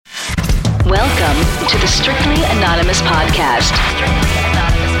to the Strictly Anonymous podcast.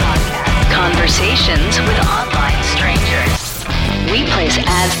 Conversations with online strangers. We place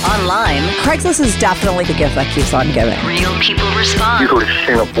ads online. Craigslist is definitely the gift that keeps on giving. Real people respond. You go to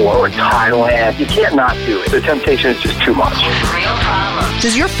Singapore or Thailand, you can't not do it. The temptation is just too much. With real problems.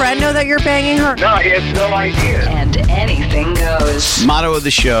 Does your friend know that you're banging her? No, he has no idea. And anything goes. Motto of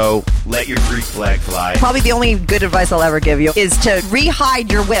the show, let your Greek flag fly. Probably the only good advice I'll ever give you is to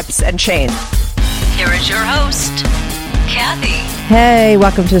re-hide your whips and chains. Here is your host, Kathy. Hey,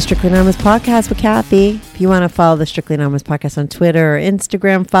 welcome to the Strictly Anonymous podcast with Kathy. If you want to follow the Strictly Anonymous podcast on Twitter or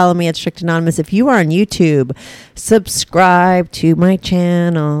Instagram, follow me at Strictly Anonymous. If you are on YouTube, subscribe to my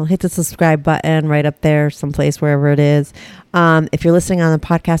channel. Hit the subscribe button right up there, someplace, wherever it is. If you're listening on the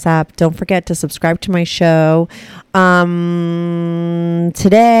podcast app, don't forget to subscribe to my show.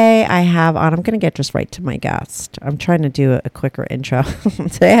 Today I have on, I'm going to get just right to my guest. I'm trying to do a quicker intro.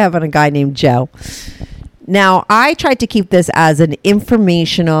 Today I have on a guy named Joe. Now, I tried to keep this as an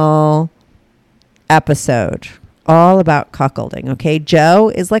informational episode, all about cuckolding, okay? Joe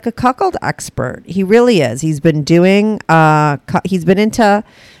is like a cuckold expert. He really is. He's been doing, he's been into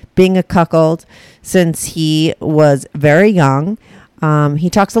being a cuckold since he was very young. He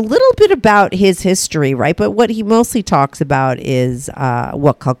talks a little bit about his history, right? But what he mostly talks about is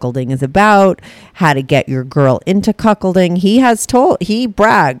what cuckolding is about, how to get your girl into cuckolding. He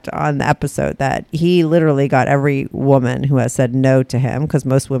bragged on the episode that he literally got every woman who has said no to him, because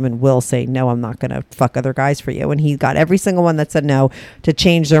most women will say, no, I'm not going to fuck other guys for you. And he got every single one that said no to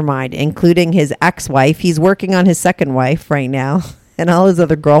change their mind, including his ex-wife. He's working on his second wife right now. And all his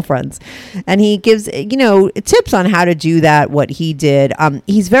other girlfriends. And he gives, tips on how to do that, what he did.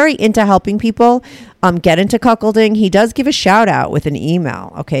 He's very into helping people get into cuckolding. He does give a shout out with an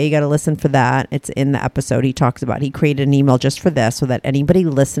email. Okay, you got to listen for that. It's in the episode. He talks about, he created an email just for this, so that anybody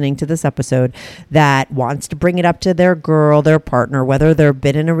listening to this episode that wants to bring it up to their girl, their partner, whether they've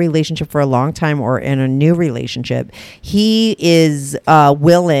been in a relationship for a long time or in a new relationship, he is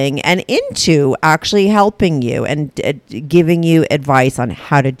willing and into actually helping you and giving you advice on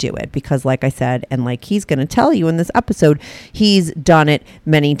how to do it. Because like I said, and like he's going to tell you in this episode, he's done it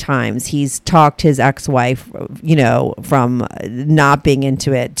many times. He's talked his ex-wife, from not being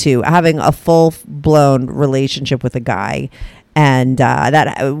into it to having a full-blown relationship with a guy, and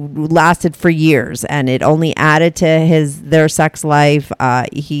that lasted for years, and it only added to their sex life.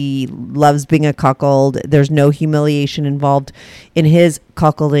 He loves being a cuckold. There's no humiliation involved in his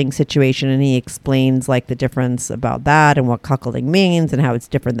cuckolding situation, and he explains like the difference about that and what cuckolding means and how it's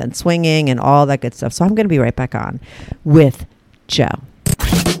different than swinging and all that good stuff. So I'm going to be right back on with Joe.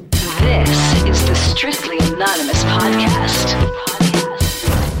 This is the Strictly Anonymous podcast.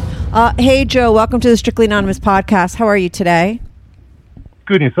 Hey, Joe, welcome to the Strictly Anonymous podcast. How are you today?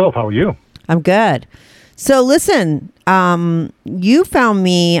 Good, and yourself? How are you? I'm good. So listen, you found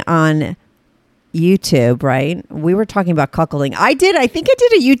me on YouTube, right? We were talking about cuckolding. I think I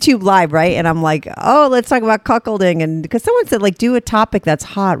did a YouTube live, right? And I'm like, oh, let's talk about cuckolding. And because someone said, like, do a topic that's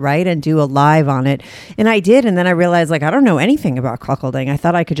hot, right? And do a live on it. And I did. And then I realized, like, I don't know anything about cuckolding. I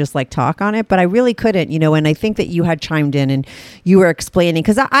thought I could just like talk on it, but I really couldn't, and I think that you had chimed in and you were explaining,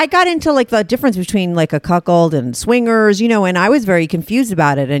 because I got into like the difference between like a cuckold and swingers, and I was very confused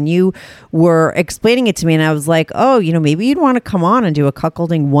about it. And you were explaining it to me. And I was like, oh, maybe you'd want to come on and do a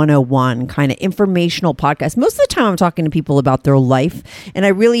cuckolding 101 kind of informational podcast. Most of the time I'm talking to people about their life, and I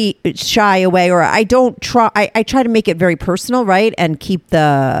really shy away, or I try to make it very personal, right? And keep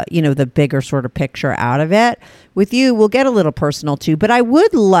the, the bigger sort of picture out of it. With you, we'll get a little personal too, but I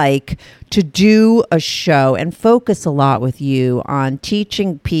would like to do a show and focus a lot with you on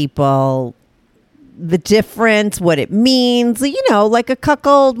teaching people the difference, what it means, like a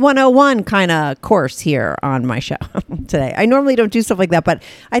Cuckold 101 kind of course here on my show today. I normally don't do stuff like that, but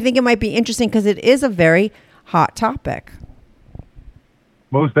I think it might be interesting because it is a very hot topic.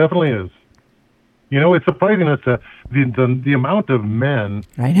 Most definitely is. It's surprising us the amount of men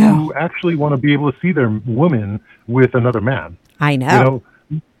I know who actually want to be able to see their woman with another man. I know.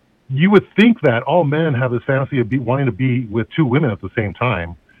 You would think that all men have this fantasy of wanting to be with two women at the same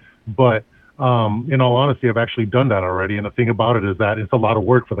time, but in all honesty, I've actually done that already. And the thing about it is that it's a lot of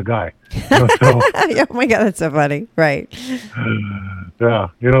work for the guy. Oh my God, that's so funny. Right. Yeah.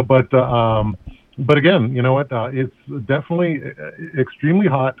 But again, it's definitely extremely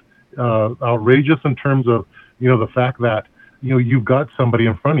hot, outrageous in terms of, the fact that, you've got somebody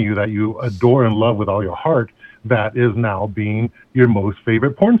in front of you that you adore and love with all your heart that is now being your most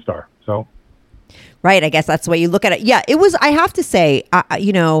favorite porn star. So. Right. I guess that's the way you look at it. Yeah, it was, I have to say,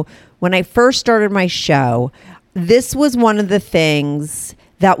 when I first started my show, this was one of the things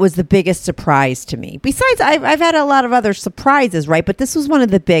that was the biggest surprise to me. Besides, I've had a lot of other surprises, right? But this was one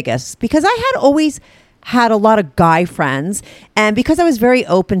of the biggest because I had always had a lot of guy friends, and because I was very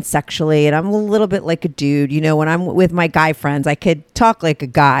open sexually and I'm a little bit like a dude, when I'm with my guy friends, I could talk like a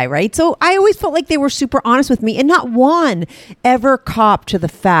guy, right? So I always felt like they were super honest with me, and not one ever copped to the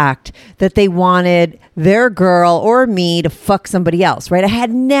fact that they wanted their girl or me to fuck somebody else, right? I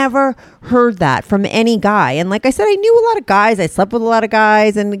had never heard that from any guy. And like I said, I knew a lot of guys, I slept with a lot of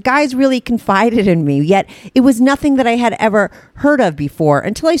guys, and the guys really confided in me, yet it was nothing that I had ever heard of before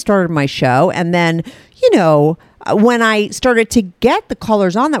until I started my show. And then when I started to get the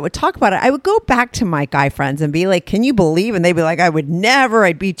callers on that would talk about it, I would go back to my guy friends and be like, can you believe? And they'd be like, I would never,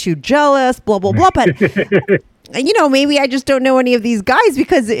 I'd be too jealous, blah, blah, blah. But, maybe I just don't know any of these guys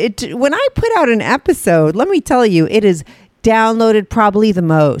because when I put out an episode, let me tell you, it is downloaded probably the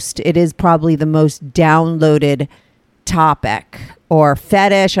most. It is probably the most downloaded topic or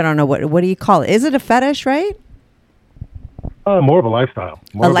fetish. I don't know. What do you call it? Is it a fetish, right? More of a lifestyle.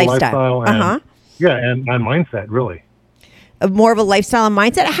 More of a lifestyle. And, yeah, and mindset, really. More of a lifestyle and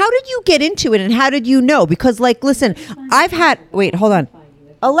mindset. How did you get into it, and how did you know? Because, listen, wait, hold on.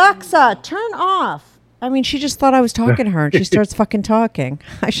 Alexa, turn off. I mean, she just thought I was talking to her, and she starts fucking talking.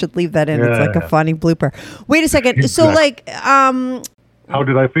 I should leave that in. Yeah. It's like a funny blooper. Wait a second. So, how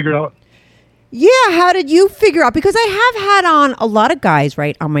did I figure out? Yeah, how did you figure out? Because I have had on a lot of guys,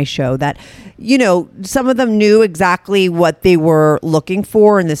 right, on my show that, some of them knew exactly what they were looking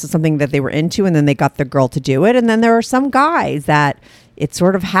for, and this is something that they were into, and then they got their girl to do it. And then there are some guys that it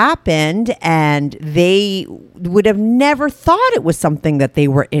sort of happened, and they would have never thought it was something that they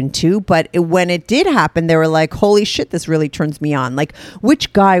were into. But when it did happen, they were like, holy shit, this really turns me on. Like,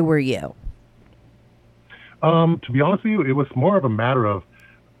 which guy were you? To be honest with you, it was more of a matter of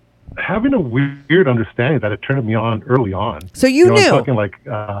having a weird understanding that it turned me on early on. So you knew? I'm talking like,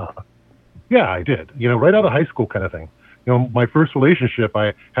 yeah, I did. Right out of high school kind of thing. My first relationship,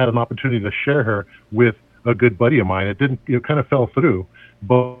 I had an opportunity to share her with a good buddy of mine. It didn't, it kind of fell through.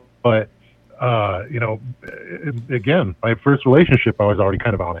 But again, my first relationship, I was already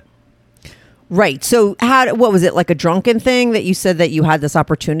kind of on it. Right. So what was it, like a drunken thing that you said that you had this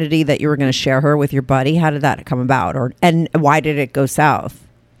opportunity that you were going to share her with your buddy? How did that come about? And why did it go south?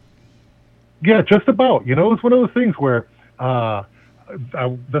 Yeah, just about. It was one of those things where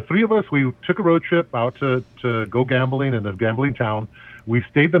the three of us, we took a road trip out to go gambling in a gambling town. We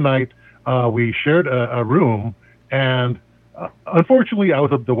stayed the night. We shared a room, and unfortunately, I was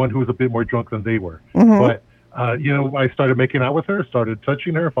the one who was a bit more drunk than they were. Mm-hmm. But I started making out with her, started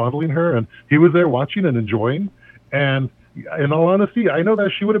touching her, fondling her, and he was there watching and enjoying. And in all honesty, I know that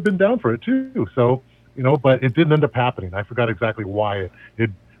she would have been down for it too. So, but it didn't end up happening. I forgot exactly why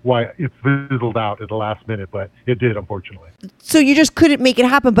it fizzled out at the last minute, but it did, unfortunately. So you just couldn't make it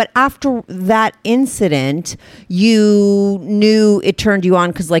happen. But after that incident, you knew it turned you on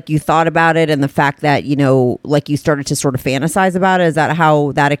because, you thought about it, and the fact that, you started to sort of fantasize about it. Is that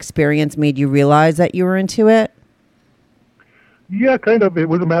how that experience made you realize that you were into it? Yeah, kind of. It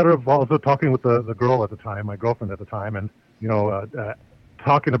was a matter of also talking with the girl at the time, my girlfriend at the time, and,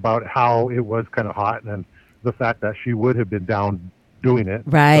 talking about how it was kind of hot and the fact that she would have been down doing it.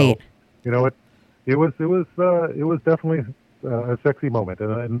 Right. So, it was definitely a sexy moment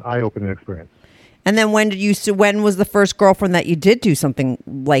and an eye-opening experience. And then when was the first girlfriend that you did do something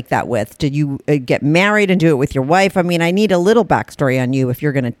like that with? Did you get married and do it with your wife? I mean, I need a little backstory on you if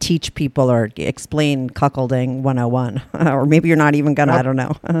you're going to teach people or explain cuckolding 101. Or maybe you're not even going to, I don't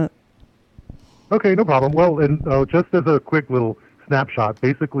know. Okay, no problem. Well, and just as a quick little snapshot,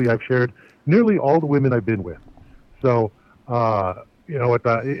 basically I've shared nearly all the women I've been with. So,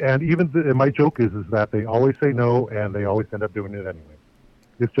 and even and my joke is that they always say no, and they always end up doing it anyway.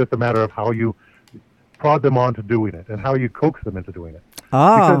 It's just a matter of how you prod them on to doing it and how you coax them into doing it.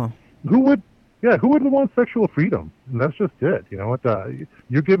 Oh, because who wouldn't want sexual freedom? And that's just it.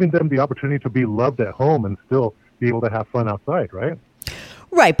 You're giving them the opportunity to be loved at home and still be able to have fun outside, right?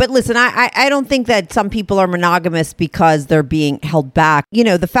 Right. But listen, I don't think that some people are monogamous because they're being held back.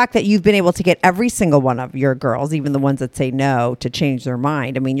 The fact that you've been able to get every single one of your girls, even the ones that say no, to change their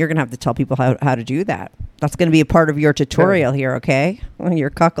mind. I mean, you're going to have to tell people how to do that. That's going to be a part of your tutorial here, okay?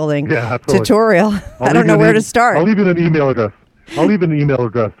 Your cuckolding tutorial. I don't know where to start. I'll leave you an email address. For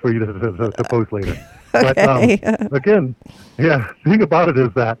you to post later. Okay. But again, the thing about it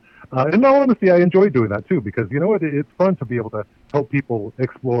is that, in all honesty, I enjoy doing that too, because it's fun to be able to help people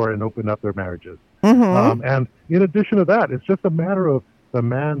explore and open up their marriages. Mm-hmm. And in addition to that, it's just a matter of the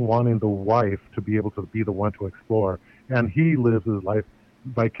man wanting the wife to be able to be the one to explore, and he lives his life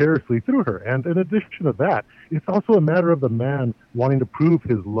vicariously through her. And in addition to that, it's also a matter of the man wanting to prove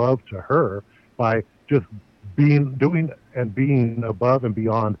his love to her by just doing and being above and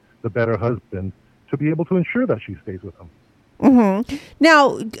beyond the better husband to be able to ensure that she stays with him. Mm-hmm.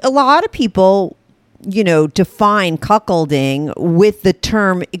 Now, a lot of people, define cuckolding with the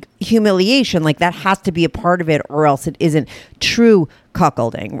term humiliation, like that has to be a part of it or else it isn't true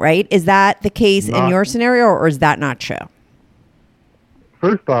cuckolding, right? Is that the case in your scenario, or is that not true?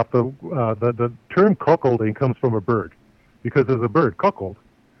 First off, the term cuckolding comes from a bird, because there's a bird, cuckold,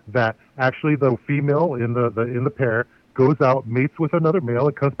 that actually the female in the pair goes out, mates with another male,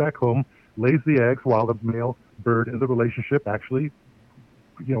 and comes back home, lays the eggs while the male bird in the relationship actually,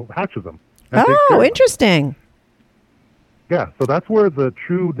 hatches them. Oh, interesting. Yeah, so that's where the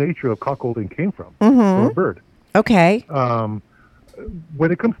true nature of cuckolding came from a bird. Okay.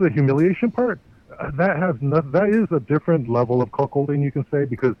 When it comes to the humiliation part, that is a different level of cuckolding, you can say,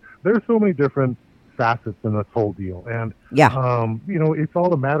 because there's so many different facets in this whole deal. And, it's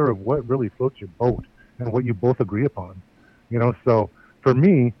all a matter of what really floats your boat and what you both agree upon. So for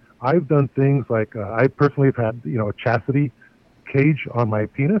me, I've done things like I personally have had, a chastity cage on my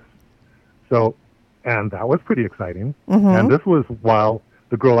penis. So, and that was pretty exciting. And this was while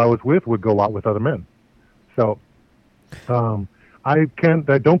the girl I was with would go out with other men. So, I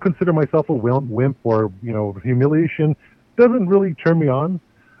don't consider myself a wimp or, humiliation doesn't really turn me on.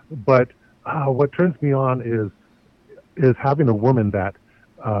 But what turns me on is having a woman that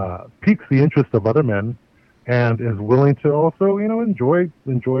piques the interest of other men and is willing to also, enjoy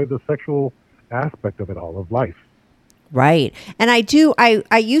the sexual aspect of it all, of life. Right. And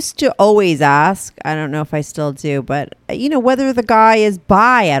I used to always ask, I don't know if I still do, but, whether the guy is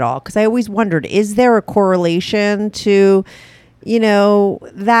bi at all. Because I always wondered, is there a correlation to,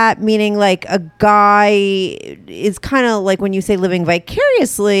 that meaning like a guy is kind of like when you say living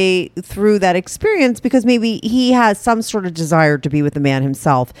vicariously through that experience, because maybe he has some sort of desire to be with the man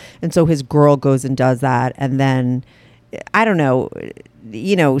himself. And so his girl goes and does that. And then, I don't know,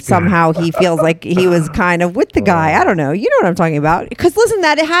 somehow he feels like he was kind of with the guy. I don't know. You know what I'm talking about? Because listen,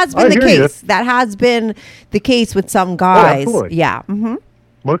 that has been the case. That has been the case with some guys. Oh, yeah. Mm-hmm.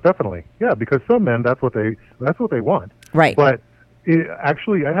 Most definitely. Yeah, because some men, that's what they want. Right. But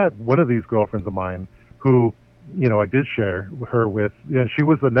actually, I had one of these girlfriends of mine who, I did share her with. She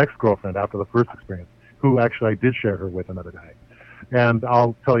was the next girlfriend after the first experience, who actually I did share her with another guy. And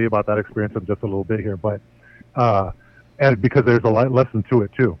I'll tell you about that experience in just a little bit here. But and because there's a lesson to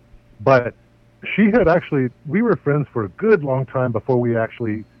it too. But we were friends for a good long time before we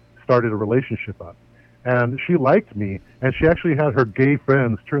actually started a relationship up. And she liked me, and she actually had her gay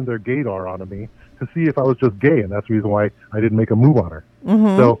friends turn their gaydar onto me to see if I was just gay, and that's the reason why I didn't make a move on her.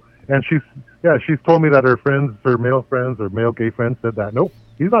 Mm-hmm. So, and she's told me that her male friends or male gay friends said that, nope,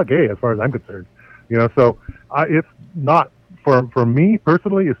 he's not gay as far as I'm concerned. So it's not, for me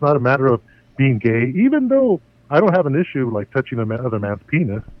personally, it's not a matter of being gay, even though I don't have an issue like touching another man's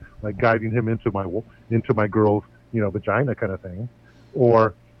penis, like guiding him into my girl's, vagina kind of thing.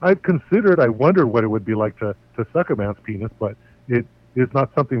 Or I wonder what it would be like to suck a man's penis, but it is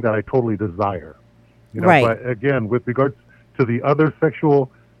not something that I totally desire. Right. But again, with regards to the other sexual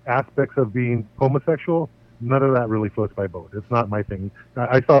aspects of being homosexual, none of that really floats my boat. It's not my thing.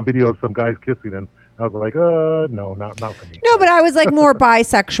 I saw a video of some guys kissing, and I was like, no, not for me. No, but I was like more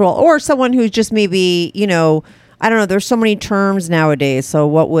bisexual, or someone who's just maybe, I don't know. There's so many terms nowadays. So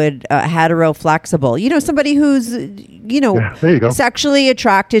what would hetero flexible? Somebody who's, there you go. sexually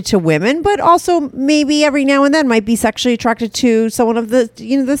attracted to women, but also maybe every now and then might be sexually attracted to someone of the,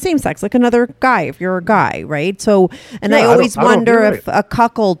 the same sex, like another guy, if you're a guy, right? So, and I always wonder if a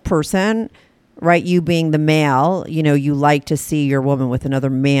cuckold person, right, you being the male, you like to see your woman with another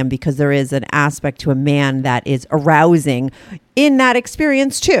man because there is an aspect to a man that is arousing in that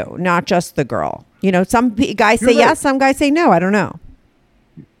experience too, not just the girl. Some guys say yes, some guys say no. I don't know.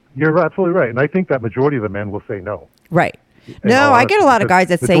 You're absolutely right. And I think that majority of the men will say no. Right. No, I get a lot of guys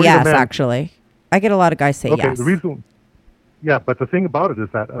that say yes, actually. I get a lot of guys say yes. But the thing about it is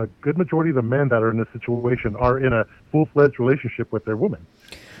that a good majority of the men that are in this situation are in a full-fledged relationship with their woman.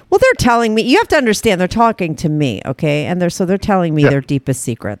 Well, they're telling me, you have to understand, they're talking to me, okay? And they're telling me their deepest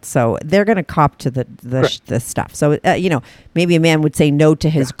secrets. So they're going to cop to the stuff. So, maybe a man would say no to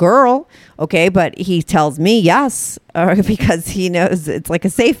his girl, okay? But he tells me yes because he knows it's like a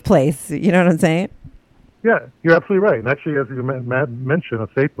safe place. You know what I'm saying? Yeah, you're absolutely right. And actually, as you mentioned, a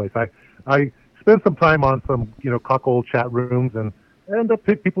safe place. I spent some time on some, cuckold chat rooms and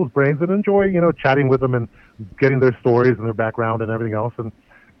pick people's brains and enjoy, chatting with them and getting their stories and their background and everything else.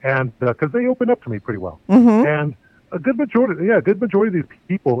 And because they open up to me pretty well. Mm-hmm. And a good majority of these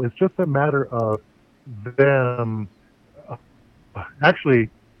people, it's just a matter of them. Actually,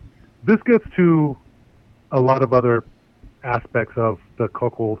 this gets to a lot of other aspects of the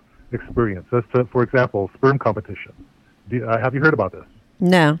cuckold experience. As to, for example, sperm competition. Have you heard about this?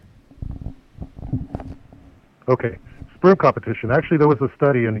 No. Okay, sperm competition. Actually, there was a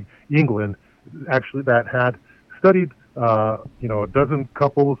study in England, actually, that had studied, a dozen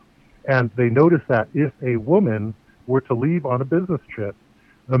couples, and they noticed that if a woman were to leave on a business trip,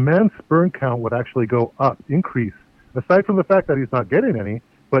 the man's sperm count would actually go up, increase. Aside from the fact that he's not getting any,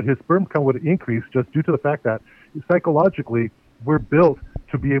 but his sperm count would increase just due to the fact that psychologically we're built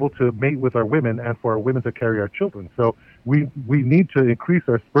to be able to mate with our women and for our women to carry our children. So we need to increase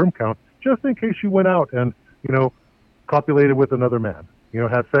our sperm count just in case you went out and, copulated with another man,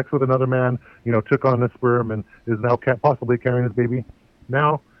 had sex with another man, took on the sperm and is now possibly carrying his baby.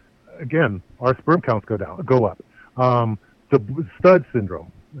 Now, again, our sperm counts go up. The stud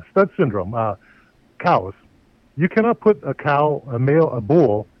syndrome, cows. You cannot put a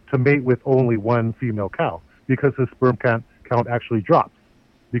bull to mate with only one female cow because his sperm count actually drops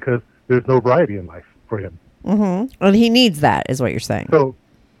because there's no variety in life for him. Mm-hmm. And he needs that, is what you're saying. So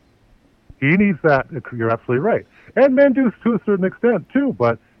he needs that. You're absolutely right. And men do to a certain extent too,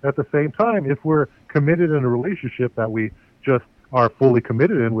 but at the same time, if we're committed in a relationship that we just are fully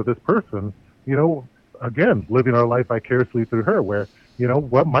committed in with this person, again, living our life vicariously through her, where,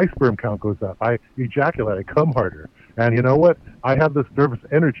 my sperm count goes up. I ejaculate, I come harder. And you know what? I have this nervous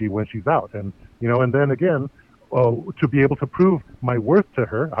energy when she's out. And, and then again, to be able to prove my worth to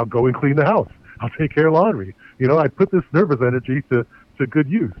her, I'll go and clean the house. I'll take care of laundry. I put this nervous energy to good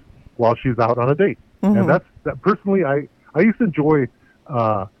use while she's out on a date. Mm-hmm. And that personally, I used to enjoy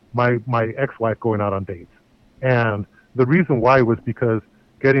my ex-wife going out on dates. And the reason why was because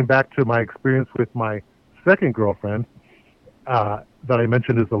getting back to my experience with my second girlfriend, that I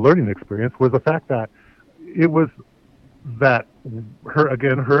mentioned as a learning experience, was the fact that it was that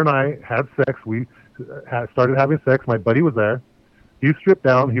her and I had sex. We started having sex. My buddy was there. He stripped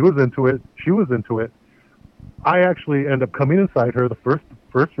down. He was into it. She was into it. I actually end up coming inside her the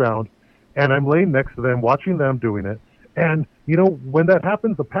first round, and I'm laying next to them, watching them doing it. And, when that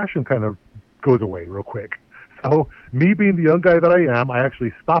happens, the passion kind of goes away real quick. So me being the young guy that I am, I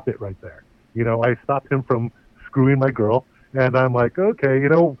actually stop it right there. I stopped him from screwing my girl. And I'm like, okay,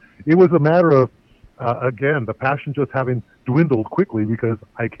 it was a matter of, again, the passion just having dwindled quickly because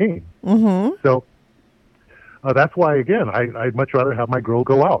I came. Mm-hmm. So that's why, again, I'd much rather have my girl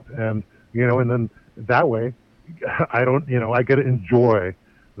go out. And, and then that way, I don't, I get to enjoy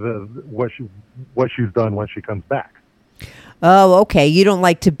what she's done when she comes back. Oh, okay. You don't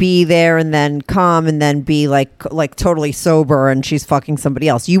like to be there and then come and then be like totally sober and she's fucking somebody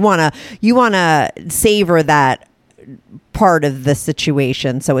else. You wanna savor that part of the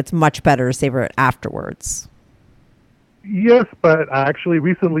situation, so it's much better to savor it afterwards. Yes, but actually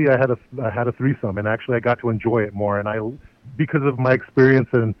recently I had a threesome, and actually I got to enjoy it more. And because of my experience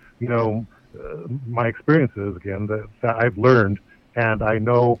and my experiences again that I've learned, and I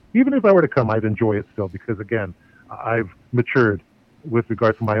know even if I were to come, I'd enjoy it still because again, I've matured with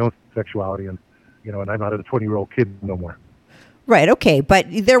regards to my own sexuality, and and I'm not a 20-year-old kid no more. Right. Okay. But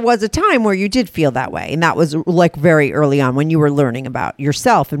there was a time where you did feel that way. And that was like very early on when you were learning about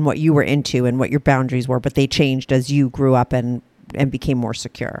yourself and what you were into and what your boundaries were. But they changed as you grew up and became more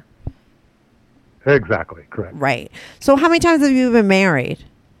secure. Exactly. Correct. Right. So how many times have you been married?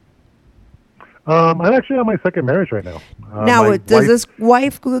 I'm actually on my second marriage right now. Now, does this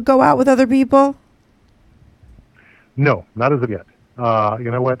wife go out with other people? No, not as of yet.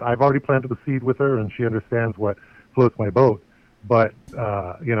 You know what? I've already planted the seed with her, and she understands what floats my boat. But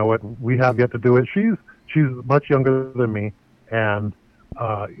you know what? We have yet to do it. She's much younger than me, and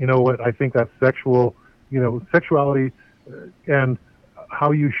you know what? I think that sexuality and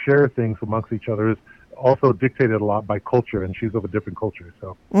how you share things amongst each other is also dictated a lot by culture, and she's of a different culture.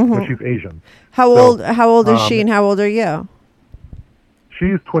 So but she's Asian. How old is she, and how old are you?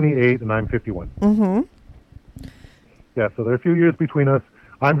 She's 28, and I'm 51. Mm-hmm. Yeah, so there are a few years between us.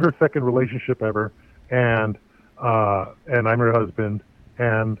 I'm her second relationship ever, and I'm her husband.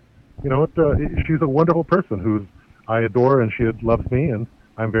 And you know what? She's a wonderful person who I adore, and she loves me, and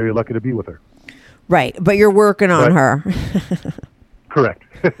I'm very lucky to be with her. Right, but you're working on her. Correct.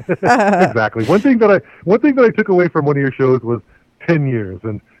 Exactly. One thing that I took away from one of your shows was 10 years,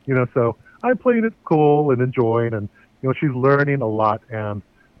 and you know, so I'm playing it cool and enjoying, and you know, she's learning a lot, and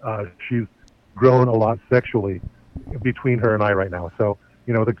she's grown a lot sexually between her and I right now. So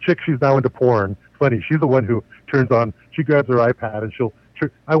you know, the chick, she's now into porn. Funny, she's the one who turns on. She grabs her iPad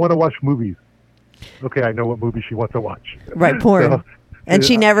and I want to watch movies. okay, I know what movie she wants to watch. Right, porn. So, and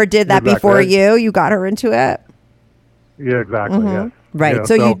she never did that exactly. before you? You got her into it? Yeah, exactly. Yes. Right. You know,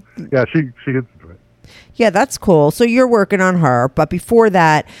 So yeah, she gets into it. Yeah, that's cool. So you're working on her, but before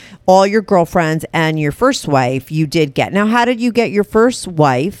that, all your girlfriends and your first wife you did get. Now, how did you get your first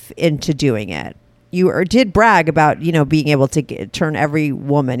wife into doing it? You did brag about, being able to turn every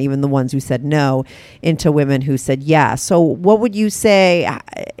woman, even the ones who said no, into women who said yes. So what would you say,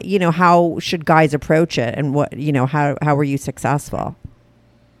 how should guys approach it? And what, how were you successful?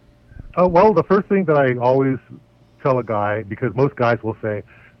 Well, the first thing that I always tell a guy, because most guys will say,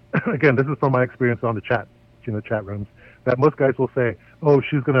 again, this is from my experience on the chat rooms, that most guys will say, oh,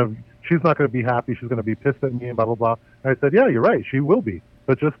 she's not gonna be happy, she's gonna be pissed at me and blah blah blah. And I said, yeah, you're right, she will be,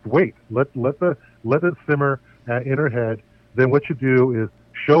 but just wait, let it simmer in her head. Then what you do is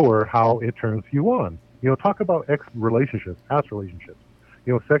show her how it turns you on. Talk about past relationships,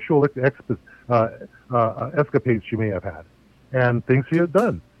 sexual escapades she may have had, and things she had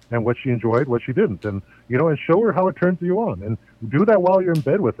done, and what she enjoyed, what she didn't, and show her how it turns you on, and do that while you're in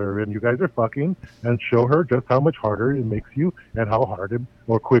bed with her and you guys are fucking, and show her just how much harder it makes you and how hard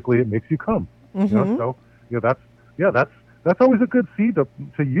or quickly it makes you come. So that's always a good seed to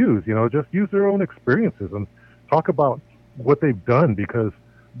use. Just use their own experiences and talk about what they've done, because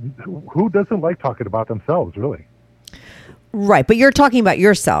who doesn't like talking about themselves, really? Right, but you're talking about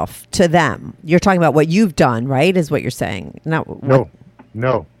yourself to them. You're talking about what you've done, right? Is what you're saying? No.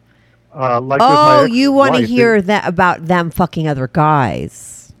 You want to hear that about them fucking other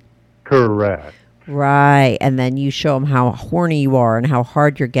guys? Correct. Right, and then you show them how horny you are and how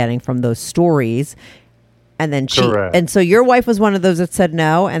hard you're getting from those stories, and then and so your wife was one of those that said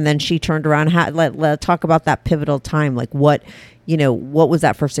no, and then she turned around. Let's talk about that pivotal time. Like what was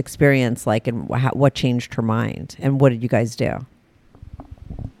that first experience like, and what changed her mind, and what did you guys do?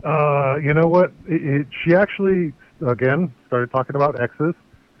 You know what? She actually again started talking about exes.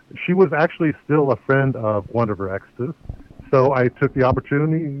 She was actually still a friend of one of her exes. So I took the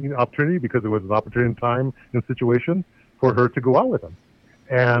opportunity because it was an opportune time and situation for her to go out with him.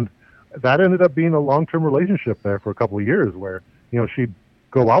 And that ended up being a long-term relationship there for a couple of years where, she'd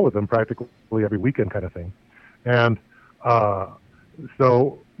go out with him practically every weekend kind of thing. And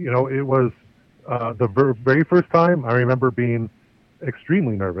so, it was the very first time I remember being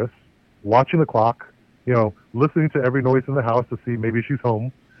extremely nervous, watching the clock, listening to every noise in the house to see maybe she's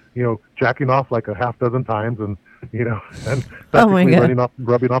home, jacking off like a half dozen times and, and practically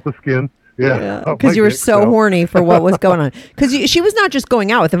rubbing off the skin. Yeah. Because you were so horny for what was going on. Because she was not just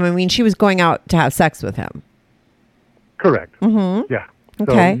going out with him. I mean, she was going out to have sex with him. Correct. Mm-hmm. Yeah.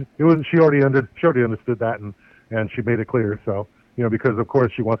 Okay. So she already understood that, and she made it clear. So, because of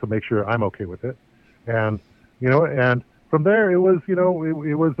course she wants to make sure I'm okay with it. And, and from there it was, it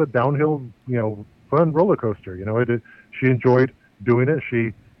was a downhill, fun roller coaster. She enjoyed doing it.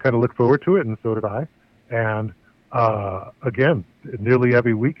 She kind of looked forward to it, and so did I. And again, nearly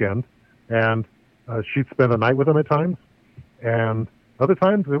every weekend. And she'd spend the night with him at times, and other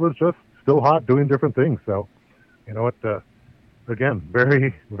times it was just still hot doing different things. So, again,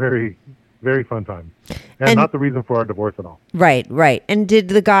 very, very, very fun time, and not the reason for our divorce at all. Right. And did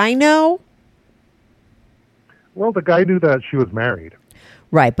the guy know? Well, the guy knew that she was married.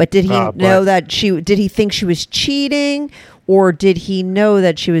 Right, but did he know that did he think she was cheating, or did he know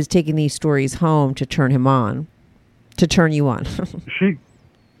that she was taking these stories home to turn him on, to turn you on? He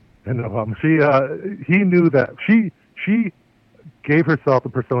knew that she gave herself the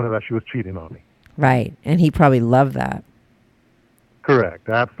persona that she was cheating on me. Right, and he probably loved that. Correct,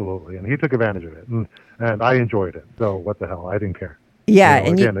 absolutely, and he took advantage of it, and I enjoyed it. So what the hell, I didn't care. Yeah,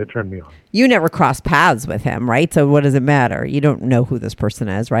 and again, it turned me on. You never crossed paths with him, right? So what does it matter? You don't know who this person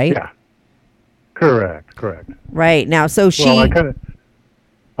is, right? Yeah. Correct. Right now, so she. Well,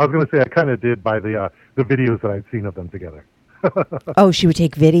 I was going to say I kind of did by the videos that I'd seen of them together. Oh, she would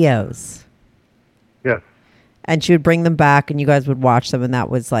take videos. Yes. And she would bring them back, and you guys would watch them, and that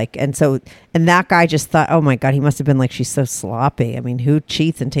was like, and that guy just thought, oh my God, he must have been like, she's so sloppy. I mean, who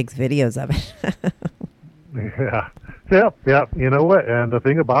cheats and takes videos of it? Yeah. You know what? And the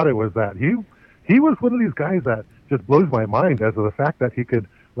thing about it was that he was one of these guys that just blows my mind as of the fact that he could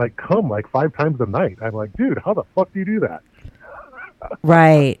come 5 times a night. I'm like, dude, how the fuck do you do that?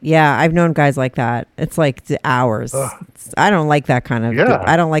 Right. Yeah. I've known guys like that. It's like hours. I don't like that kind of,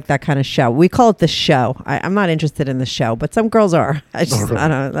 I don't like that kind of show. We call it the show. I'm not interested in the show, but some girls are. I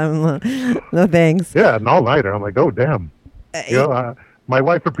don't, no thanks. Yeah. An all-nighter. I'm like, oh, damn. My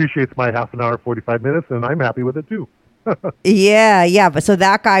wife appreciates my half an hour, 45 minutes, and I'm happy with it too. Yeah. But so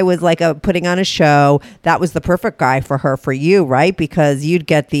that guy was like putting on a show. That was the perfect guy for her, for you, right? Because you'd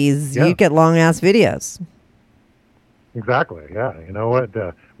get you'd get long ass videos. Exactly. Yeah. You know what?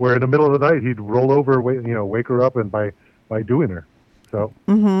 Where in the middle of the night he'd roll over, wake her up, and by doing her. So,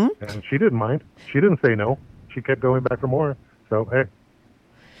 and she didn't mind. She didn't say no. She kept going back for more. So, hey.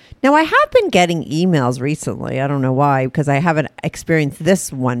 Now, I have been getting emails recently. I don't know why, because I haven't experienced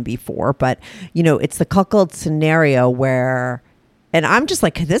this one before. But, it's the cuckold scenario where, and I'm just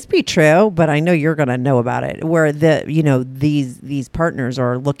like, could this be true? But I know you're going to know about it, where these partners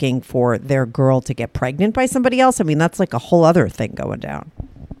are looking for their girl to get pregnant by somebody else. I mean, that's like a whole other thing going down.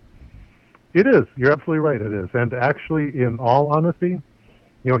 It is. You're absolutely right. It is. And actually, in all honesty,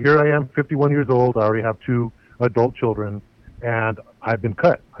 here I am, 51 years old. I already have 2 adult children. And I've been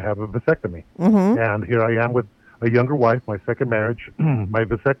cut. I have a vasectomy. And here I am with a younger wife, my second marriage. My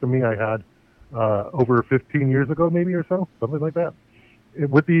vasectomy I had over 15 years ago, maybe, or so, something like that.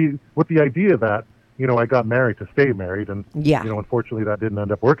 With the idea that, I got married to stay married. And, unfortunately, that didn't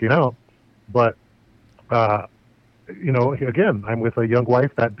end up working out. But, again, I'm with a young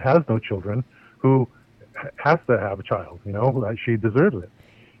wife that has no children who has to have a child, that she deserves it.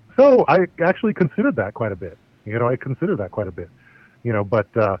 So I actually considered that quite a bit. I consider that quite a bit, but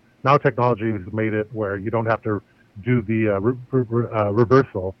now technology has made it where you don't have to do the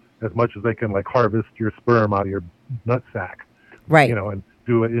reversal as much as they can harvest your sperm out of your nut sack, right? And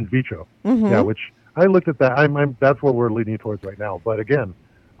do it in vitro. Yeah, which I looked at that. That's what we're leaning towards right now. But again,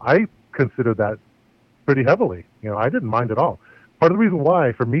 I consider that pretty heavily. I didn't mind at all. Part of the reason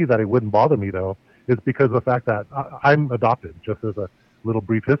why, for me, that it wouldn't bother me though, is because of the fact that I'm adopted. Just as a little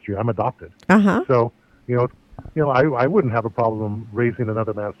brief history, I'm adopted. So I wouldn't have a problem raising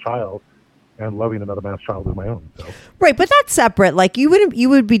another man's child and loving another man's child as my own. So. Right, but that's separate. Like you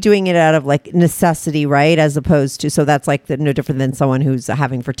would be doing it out of necessity, right? As opposed to, so that's no different than someone who's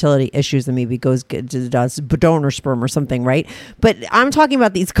having fertility issues and maybe does donor sperm or something, right? But I'm talking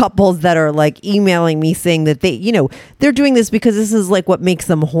about these couples that are emailing me saying that they're doing this because this is what makes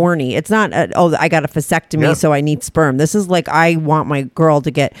them horny. It's not I got a vasectomy, so I need sperm. This is I want my girl to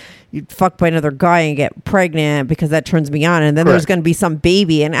get fucked by another guy and get pregnant because that turns me on, and then there's going to be some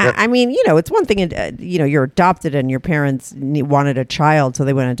baby. And I mean, it's one thing, you're adopted and your parents wanted a child, so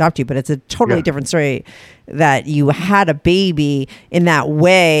they wouldn't adopt you, but it's a totally different story that you had a baby in that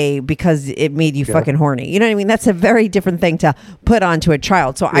way because it made you fucking horny. You know what I mean? That's a very different thing to put onto a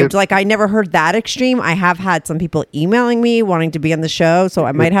child. So I never heard that extreme. I have had some people emailing me wanting to be on the show, so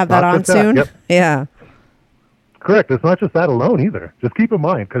I might have that on soon. Yeah. Correct. It's not just that alone either. Just keep in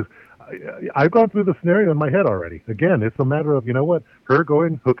mind, because I've gone through the scenario in my head already. Again, it's a matter of, her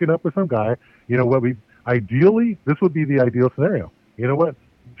hooking up with some guy. Ideally, this would be the ideal scenario.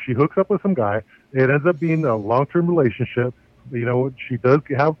 She hooks up with some guy. It ends up being a long-term relationship. She does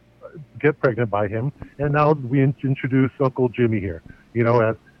get pregnant by him. And now we introduce Uncle Jimmy here,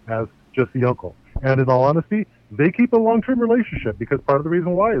 as just the uncle. And in all honesty, they keep a long-term relationship because part of the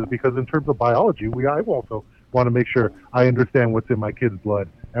reason why is because in terms of biology, I also want to make sure I understand what's in my kid's blood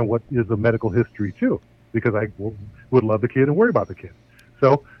and what is the medical history too, because I would love the kid and worry about the kid.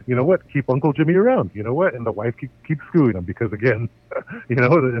 So, keep Uncle Jimmy around, and the wife keeps screwing him because again,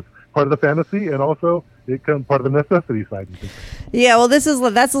 it's part of the fantasy and also it comes part of the necessity side. Yeah, well, that's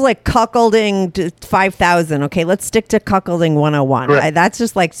like cuckolding 5,000. Okay, let's stick to cuckolding 101. That's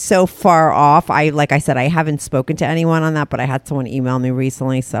just so far off. Like I said, I haven't spoken to anyone on that, but I had someone email me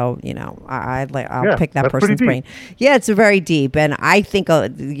recently, so I'll pick that person's brain. Yeah, it's very deep, and I think a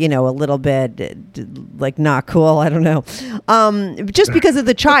little bit not cool. I don't know, just because of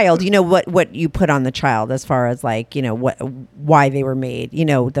the child. What you put on the child as far as why they were made.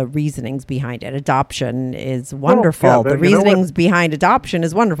 The reasonings behind it. Adoption is wonderful. The reasonings behind adoption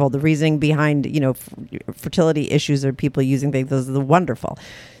is wonderful. The reasoning behind fertility issues or people using things, those are wonderful.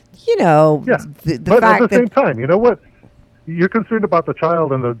 But at the same time, you're concerned about the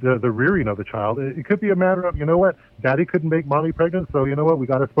child and the rearing of the child. It could be a matter of daddy couldn't make mommy pregnant, so we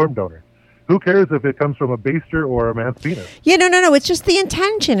got a sperm donor. Who cares if it comes from a baster or a man's penis? Yeah, no. It's just the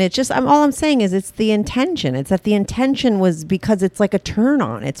intention. It's just all I'm saying is it's the intention. It's that the intention was because it's a turn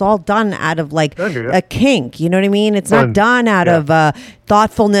on. It's all done out of a kink. You know what I mean? It's not done out of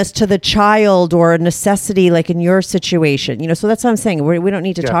thoughtfulness to the child or a necessity in your situation. So that's what I'm saying. We don't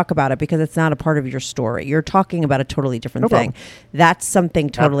need to talk about it because it's not a part of your story. You're talking about a totally different thing. That's something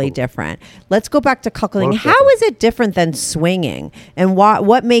totally different. Let's go back to cuckolding. How is it different than swinging? And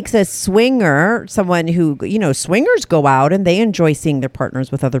what makes a swinger someone who, swingers go out and they enjoy seeing their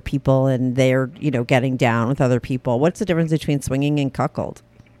partners with other people and they're, getting down with other people. What's the difference between swinging and cuckolding?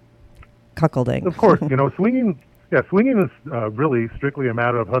 Of course, Yeah, swinging is really strictly a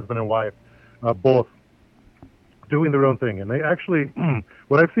matter of husband and wife, both doing their own thing. And they actually,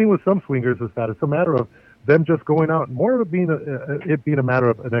 what I've seen with some swingers is that it's a matter of them just going out, more of it being it being a matter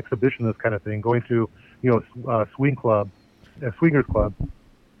of an exhibitionist kind of thing, going to, swing club, a swingers club,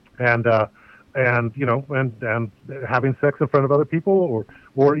 and and having sex in front of other people,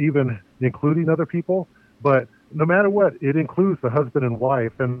 or even including other people. But no matter what, it includes the husband and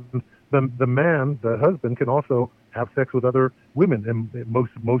wife, and the man, the husband, can also have sex with other women, and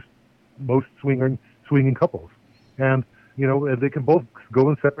most swinging couples, and they can both go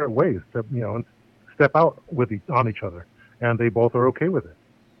in separate ways, and step out on each other, and they both are okay with it.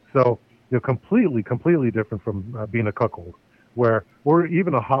 So completely different from being a cuckold, or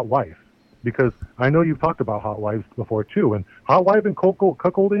even a hot wife, because I know you've talked about hot wives before too, and hot wife and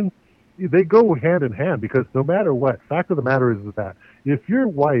cuckolding, they go hand in hand, because no matter what, fact of the matter is that if your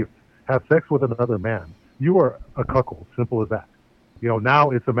wife has sex with another man, you are a cuckold. Simple as that.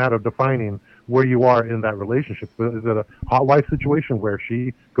 Now it's a matter of defining where you are in that relationship. Is it a hot wife situation where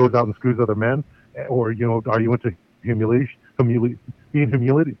she goes out and screws other men, or are you into humiliated,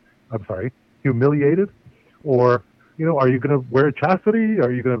 or are you going to wear chastity?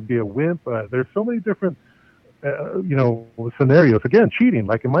 Are you going to be a wimp? There's so many different scenarios. Again, cheating,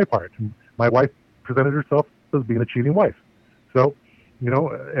 like in my part, my wife presented herself as being a cheating wife. So,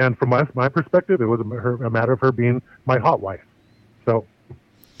 and from my perspective, it was a matter of her being my hot wife. So,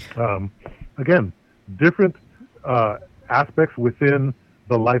 again, different aspects within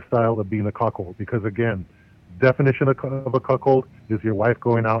the lifestyle of being a cuckold, because again, definition of a cuckold is your wife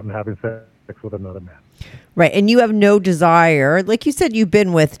going out and having sex with another man. Right. And you have no desire, like you said, you've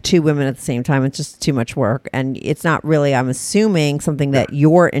been with two women at the same time. It's just too much work. And it's not really, I'm assuming, something that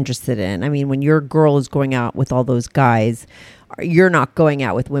you're interested in. I mean, when your girl is going out with all those guys, you're not going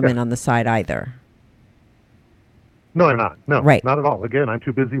out with women on the side either. No, I'm not. No, right. Not at all. Again, I'm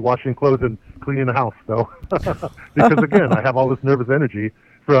too busy washing clothes and cleaning the house. So, because again, I have all this nervous energy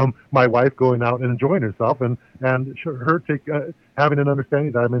from my wife going out and enjoying herself, and her having an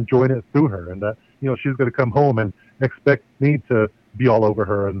understanding that I'm enjoying it through her, and that she's going to come home and expect me to be all over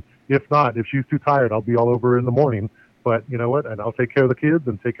her, and if not, if she's too tired, I'll be all over her in the morning. But you know what? And I'll take care of the kids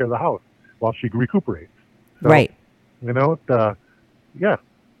and take care of the house while she recuperates. So, right. Yeah.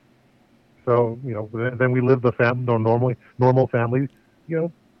 So then we live the normal family,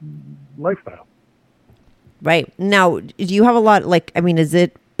 lifestyle. Right. Now, do you have a lot,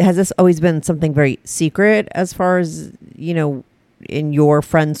 has this always been something very secret as far as, in your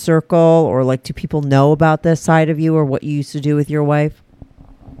friend circle, or do people know about this side of you or what you used to do with your wife?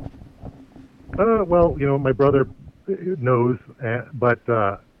 Well, my brother knows, but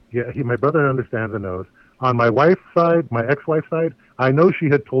my brother understands and knows. On my wife's side, my ex-wife's side, I know she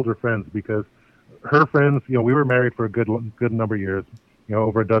had told her friends, because her friends, we were married for a good number of years,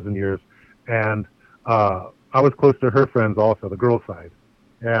 over a dozen years, and I was close to her friends also, the girls' side,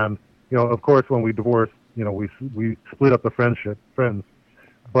 and of course, when we divorced, we split up the friends.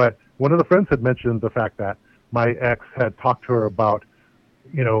 But one of the friends had mentioned the fact that my ex had talked to her about,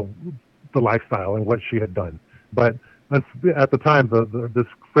 the lifestyle and what she had done. But at the time, this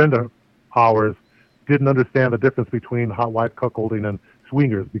friend of ours didn't understand the difference between hot wife cuckolding and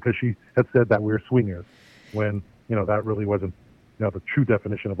swingers, because she had said that we were swingers, when that really wasn't the true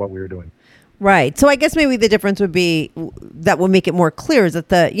definition of what we were doing. Right. So I guess maybe the difference would be, that will make it more clear, is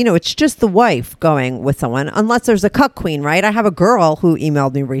that it's just the wife going with someone, unless there's a cuck queen, right? I have a girl who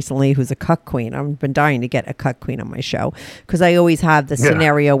emailed me recently who's a cuck queen. I've been dying to get a cuck queen on my show, because I always have the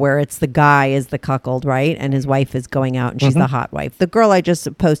scenario where it's the guy is the cuckold, right? And his wife is going out and she's the hot wife. The girl I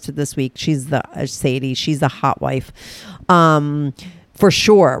just posted this week, she's the Sadie. She's the hot wife. For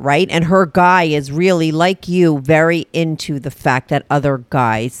sure, right? And her guy is really, like you, very into the fact that other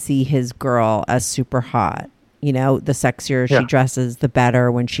guys see his girl as super hot. The sexier she dresses, the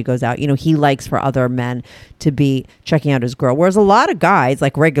better when she goes out. He likes for other men to be checking out his girl. Whereas a lot of guys,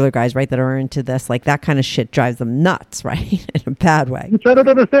 like regular guys, right, that are into this, that kind of shit drives them nuts, right? In a bad way. Which I don't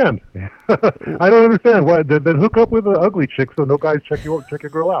understand. I don't understand. Why? Then hook up with an ugly chick so no guys check your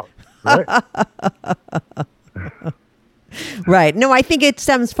girl out, right? Right. No, I think it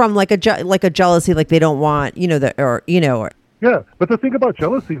stems from a jealousy, they don't want, Yeah, but the thing about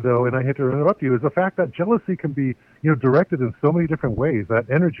jealousy, though, and I hate to interrupt you, is the fact that jealousy can be, directed in so many different ways. That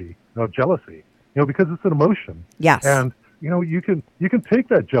energy of jealousy, because it's an emotion. Yes. And you can take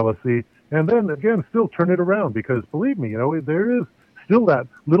that jealousy and then again still turn it around, because believe me, there is still that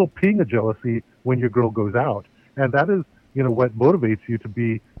little ping of jealousy when your girl goes out, and that is, what motivates you to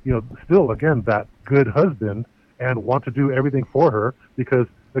be, still again that good husband, and want to do everything for her, because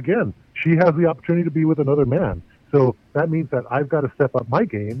again, she has the opportunity to be with another man. So that means that I've got to step up my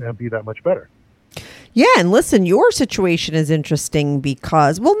game and be that much better. Yeah, and listen, your situation is interesting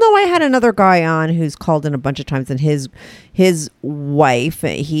because, well, no, I had another guy on who's called in a bunch of times, and his wife,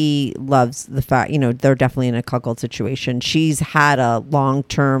 he loves the fact, they're definitely in a cuckold situation. She's had a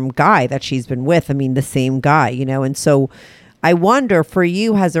long-term guy that she's been with. I mean, the same guy, and so I wonder, for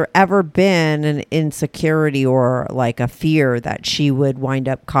you, has there ever been an insecurity or like a fear that she would wind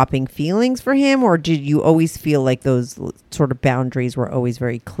up copping feelings for him? Or did you always feel like those sort of boundaries were always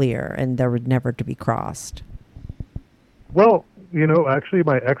very clear and there were never to be crossed? Well, actually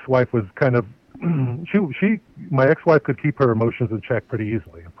my ex-wife was kind of, my ex-wife could keep her emotions in check pretty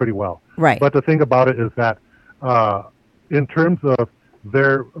easily and pretty well. Right. But the thing about it is that in terms of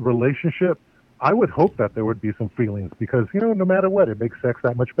their relationship, I would hope that there would be some feelings because, no matter what, it makes sex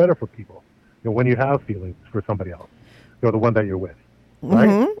that much better for people. When you have feelings for somebody else, the one that you're with, right?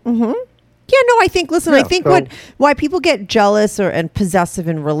 Mm-hmm, mm-hmm. Yeah, no, I think, listen, I think why people get jealous and possessive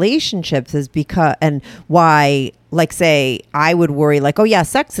in relationships is because, and why, like, say, I would worry, like, oh yeah,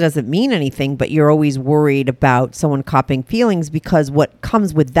 sex doesn't mean anything, but you're always worried about someone copping feelings because what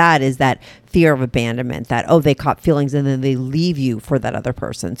comes with that is that fear of abandonment, that, oh, they cop feelings and then they leave you for that other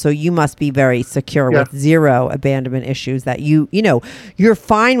person. So you must be very secure with zero abandonment issues, that you're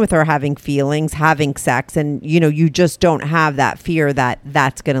fine with her having feelings, having sex, and, you just don't have that fear that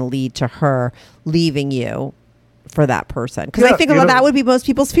that's going to lead to her leaving you for that person. Because I think that would be most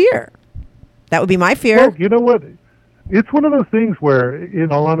people's fear. That would be my fear. Well, you know what? It's one of those things where,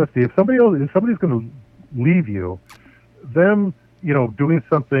 in all honesty, if somebody's going to leave you, them, doing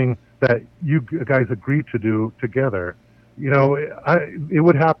something that you guys agreed to do together, it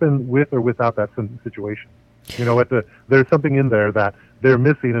would happen with or without that situation. There's something in there that they're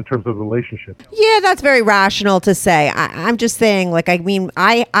missing in terms of relationship. Yeah, that's very rational to say. I'm just saying,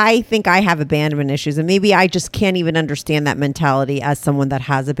 I think I have abandonment issues, and maybe I just can't even understand that mentality as someone that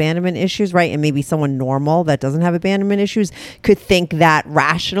has abandonment issues, right? And maybe someone normal that doesn't have abandonment issues could think that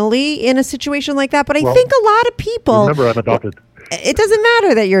rationally in a situation like that. But I think a lot of people... Remember, I'm adopted. It doesn't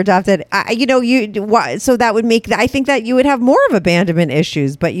matter that you're adopted. So that would make, I think that you would have more of abandonment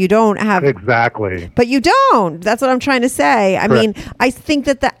issues, but you don't have. Exactly. But you don't. That's what I'm trying to say. I mean, I think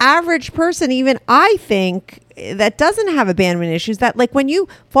that the average person, even I think, that doesn't have abandonment issues, that like when you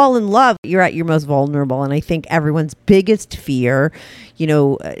fall in love, you're at your most vulnerable. And I think everyone's biggest fear,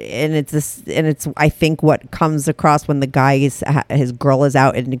 and it's I think what comes across when the guy his girl is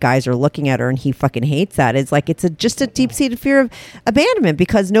out and the guys are looking at her and he fucking hates that, is like it's just a deep-seated fear of abandonment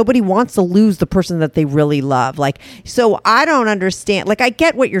because nobody wants to lose the person that they really love. Like, so I don't understand, like, I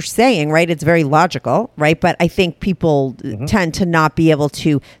get what you're saying, right? It's very logical, right? But I think people tend to not be able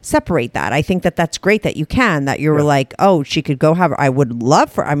to separate that. I think that that's great that you can, that you're like, oh, she could go have, I would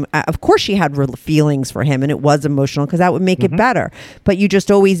love for, of course she had real feelings for him and it was emotional because that would make it better. But you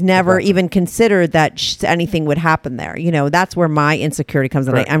just always never even considered that anything would happen there. That's where my insecurity comes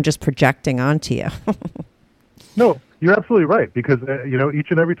in. I'm just projecting onto you. No, you're absolutely right. Because,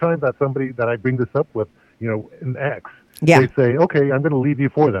 each and every time that somebody that I bring this up with, an ex, they say, okay, I'm going to leave you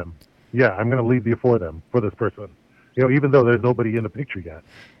for them. Yeah, I'm going to leave you for them, for this person. Even though there's nobody in the picture yet.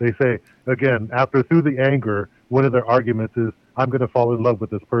 They say, again, through the anger, one of their arguments is, I'm going to fall in love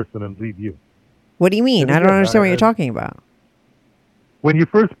with this person and leave you. What do you mean? I don't understand what you're talking about. When you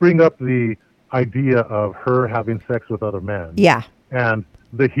first bring up the idea of her having sex with other men. Yeah. And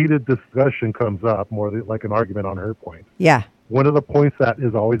the heated discussion comes up, more like an argument on her point. Yeah. One of the points that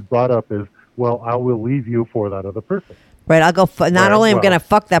is always brought up is, well, I will leave you for that other person. Right. I'll go. Not only am I going to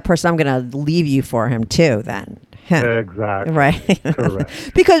fuck that person, I'm going to leave you for him too then. Exactly. Right.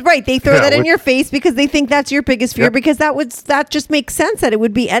 Correct. Because they throw that in your face because they think that's your biggest fear, because that just makes sense that it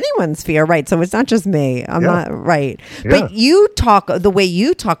would be anyone's fear, right? So it's not just me. I'm not right. Yeah. But the way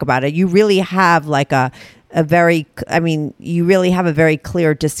you talk about it, you really have like you really have a very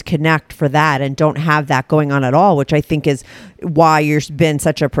clear disconnect for that and don't have that going on at all, which I think is why you've been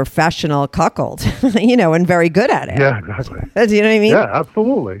such a professional cuckold, and very good at it. Yeah, exactly. Do you know what I mean? Yeah,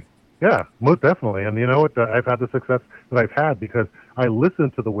 absolutely. Yeah, most definitely. And you know what? I've had the success that I've had because I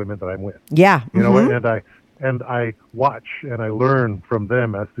listen to the women that I'm with. Yeah. And I watch and I learn from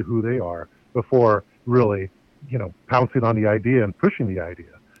them as to who they are before really, pouncing on the idea and pushing the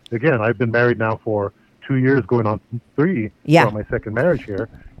idea. Again, I've been married now for 2 years, going on 3 for my second marriage here.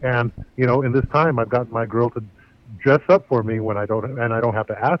 And, in this time, I've gotten my girl to dress up for me when I don't have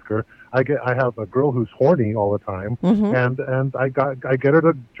to ask her. I have a girl who's horny all the time, and I get her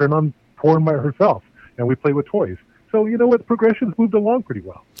to turn on porn by herself, and we play with toys. So, progression's moved along pretty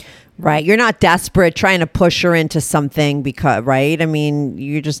well. Right. You're not desperate trying to push her into something because, right? I mean,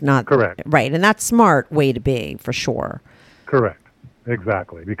 you're just not. Correct. Right. And that's smart way to be, for sure. Correct.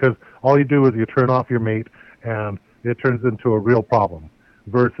 Exactly. Because all you do is you turn off your mate and it turns into a real problem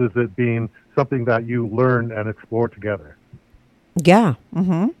versus it being something that you learn and explore together. Yeah.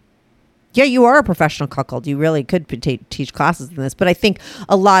 Mm-hmm. Yeah, you are a professional cuckold. You really could teach classes in this. But I think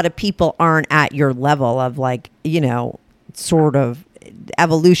a lot of people aren't at your level of like, sort of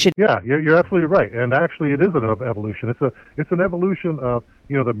evolution. Yeah, you're absolutely right. And actually, it is an evolution. It's an evolution of,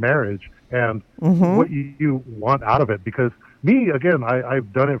 the marriage and what you want out of it. Because me, again,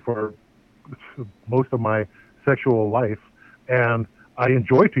 I've done it for most of my sexual life, and I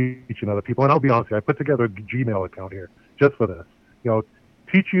enjoy teaching other people. And I'll be honest with you, I put together a Gmail account here just for this.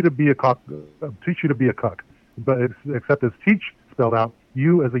 Teach you to be a cuck, but except it's teach spelled out,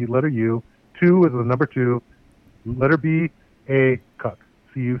 U as a letter U, 2 as a number 2, letter B, A, cuck,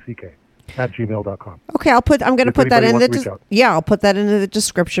 CUCK, at gmail.com. Okay, I'm going to put that in I'll put that into the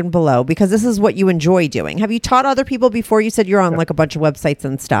description below because this is what you enjoy doing. Have you taught other people before? You said you're on like a bunch of websites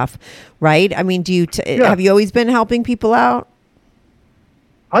and stuff, right? I mean, have you always been helping people out?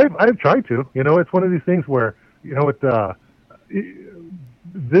 I've tried to. It's one of these things where,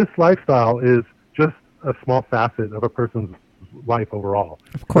 this lifestyle is just a small facet of a person's life overall.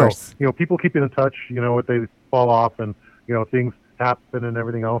 Of course. So, people keeping in touch, they fall off and, things happen and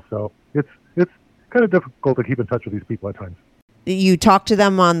everything else. So it's kind of difficult to keep in touch with these people at times. You talk to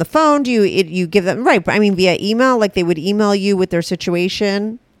them on the phone? Do you give them, right, I mean, via email, like they would email you with their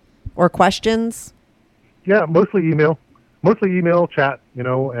situation or questions? Yeah, mostly email, chat,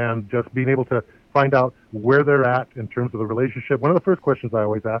 and just being able to find out where they're at in terms of the relationship. One of the first questions I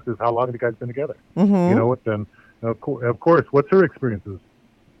always ask is, how long have you guys been together? Then of course, what's her experiences?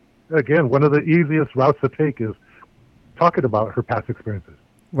 Again, one of the easiest routes to take is talking about her past experiences.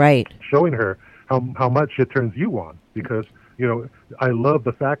 Right. Showing her how much it turns you on because, I love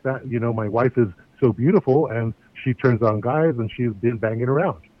the fact that, my wife is so beautiful and she turns on guys and she's been banging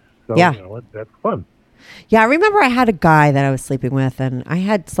around. So, that's fun. Yeah, I remember I had a guy that I was sleeping with, and I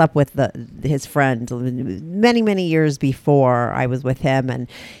had slept with his friend many, many years before I was with him, and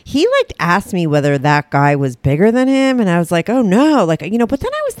he asked me whether that guy was bigger than him, and I was like, oh no, but then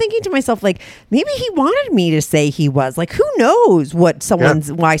I was thinking to myself, maybe he wanted me to say he was, who knows why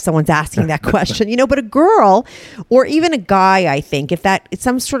someone's asking that question, but a girl or even a guy, I think if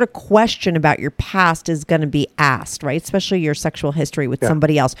some sort of question about your past is going to be asked, right, especially your sexual history with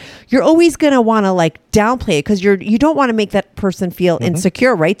somebody else, you're always going to want to downplay it because you don't want to make that person feel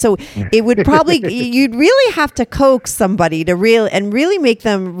insecure, right? So it would probably you'd really have to coax somebody to really make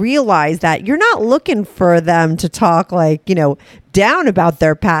them realize that you're not looking for them to talk down about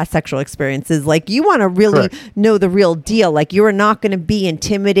their past sexual experiences. You want to really know the real deal. You are not going to be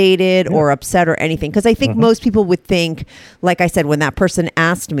intimidated or upset or anything. Because I think most people would think, like I said, when that person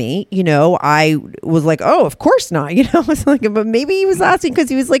asked me, I was like, oh, of course not. It's but maybe he was asking because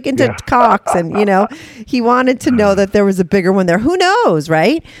he was into cocks and, he wanted to know that there was a bigger one there. Who knows,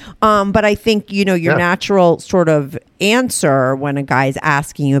 right? But I think, your natural sort of answer when a guy's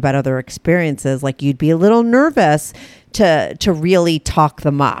asking you about other experiences, you'd be a little nervous to really talk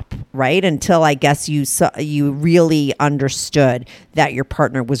them up, right? Until I guess you really understood that your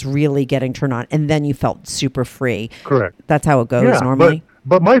partner was really getting turned on, and then you felt super free. Correct. That's how it goes normally.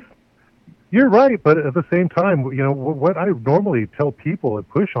 But you're right. But at the same time, what I normally tell people and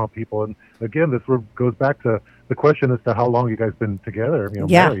push on people, and again, this goes back to the question as to how long you guys been together,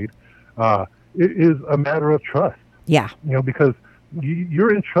 married. It is a matter of trust. Yeah. Because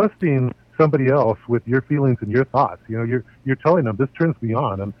you're entrusting somebody else with your feelings and your thoughts. You're telling them, this turns me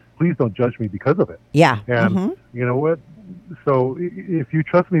on, and please don't judge me because of it. Yeah. And you know what? So if you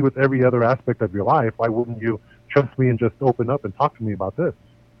trust me with every other aspect of your life, why wouldn't you trust me and just open up and talk to me about this?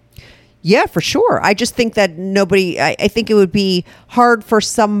 Yeah, for sure. I just think that I think it would be hard for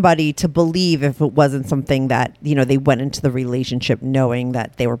somebody to believe if it wasn't something that, they went into the relationship knowing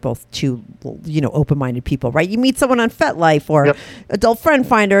that they were both two, open-minded people, right? You meet someone on FetLife or Adult Friend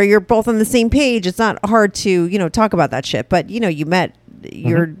Finder, you're both on the same page. It's not hard to, talk about that shit. But, you met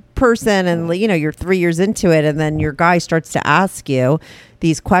your person and, you're 3 years into it, and then your guy starts to ask you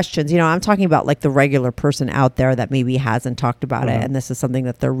these questions. I'm talking about the regular person out there that maybe hasn't talked about it, and this is something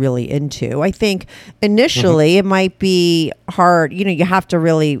that they're really into. I think initially it might be hard. You have to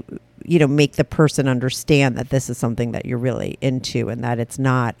really, make the person understand that this is something that you're really into and that it's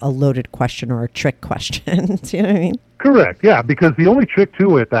not a loaded question or a trick question. Do you know what I mean? Correct. Yeah, because the only trick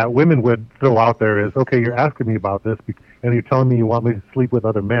to it that women would throw out there is, okay, you're asking me about this and you're telling me you want me to sleep with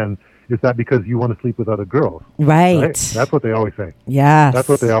other men, is that because you want to sleep with other girls? Right. That's what they always say. Yes. That's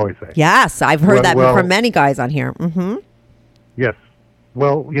what they always say. Yes, I've heard that Well, from many guys on here. Mm-hmm. Yes.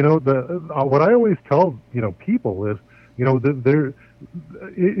 Well, what I always tell people is,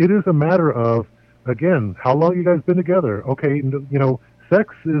 it is a matter of, again, how long you guys been together. Okay,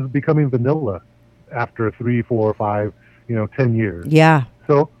 sex is becoming vanilla after 3, 4, 5, 10 years. Yeah.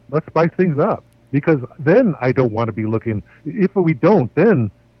 So let's spice things up, because then I don't want to be looking. If we don't, then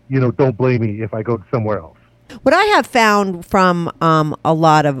don't blame me if I go somewhere else. What I have found from a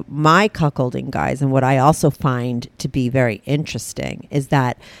lot of my cuckolding guys, and what I also find to be very interesting, is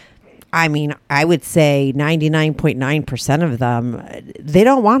that, I mean, I would say 99.9% of them, they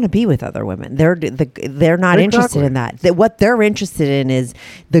don't want to be with other women. They're not interested in that. What they're interested in is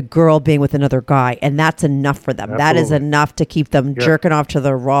the girl being with another guy, and that's enough for them. Absolutely. That is enough to keep them jerking off to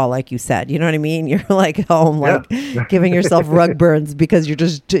the raw, like you said. You know what I mean? You're like home, like giving yourself rug burns because you're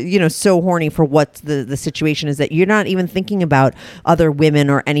just so horny for what the situation is, that you're not even thinking about other women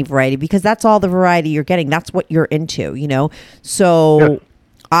or any variety, because that's all the variety you're getting. That's what you're into, So. Yes.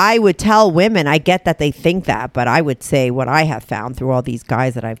 I would tell women, I get that they think that, but I would say what I have found through all these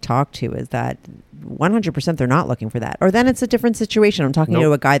guys that I've talked to is that 100% they're not looking for that. Or then it's a different situation. I'm talking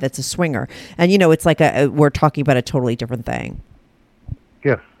to a guy that's a swinger. And, it's like we're talking about a totally different thing.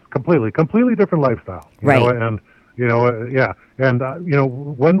 Yes, completely different lifestyle. Right. And, yeah. And,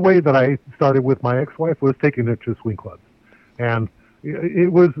 one way that I started with my ex-wife was taking her to swing clubs. And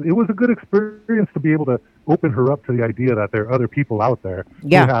it was a good experience to be able to open her up to the idea that there are other people out there who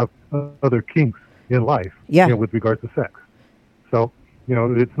have other kinks in life, with regards to sex. So,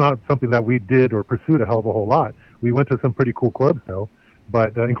 it's not something that we did or pursued a hell of a whole lot. We went to some pretty cool clubs, though,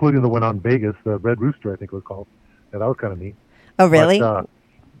 but including the one on Vegas, the Red Rooster, I think it was called. Yeah, that was kind of neat. Oh, really? But,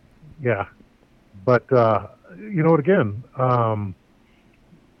 yeah. But, again,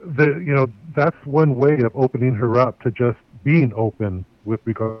 that's one way of opening her up to just being open with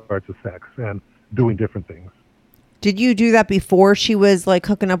regards to sex and doing different things. Did you do that before she was like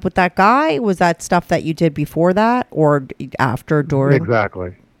hooking up with that guy? Was that stuff that you did before that, or after, during?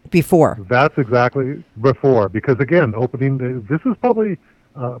 Exactly. Before. That's exactly before, because again, this is probably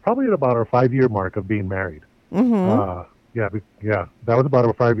at about our 5-year mark of being married. Mm-hmm. That was about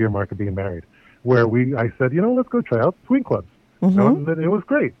our 5-year mark of being married, where I said, let's go try out swing clubs. Mm-hmm. And it was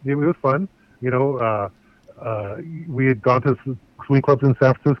great. It was fun. We had gone to swing clubs in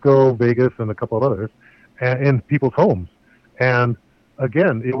San Francisco, Vegas, and a couple of others, and in people's homes. And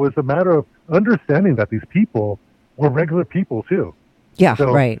again, it was a matter of understanding that these people were regular people too. Yeah,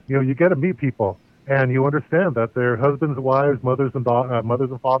 so, right. You get to meet people, and you understand that they're husbands, wives, mothers and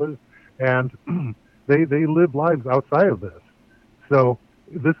fathers, and they live lives outside of this. So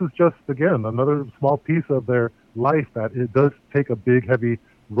this is just, again, another small piece of their life that it does take a big, heavy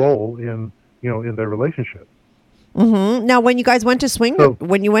role in their relationship. Mm-hmm. Now, when you guys went to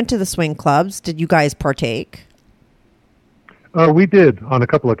when you went to the swing clubs, did you guys partake? We did on a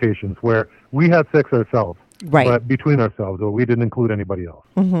couple occasions where we had sex ourselves, right? But between ourselves, or we didn't include anybody else.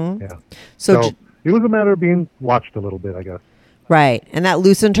 Mm-hmm. Yeah. So it was a matter of being watched a little bit, I guess. Right, and that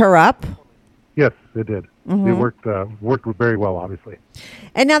loosened her up. Yes, it did. Mm-hmm. It worked very well, obviously.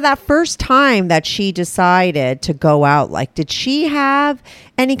 And now that first time that she decided to go out, like, did she have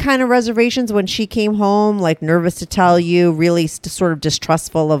any kind of reservations when she came home, like nervous to tell you, really sort of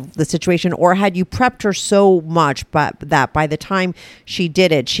distrustful of the situation? Or had you prepped her so much that by the time she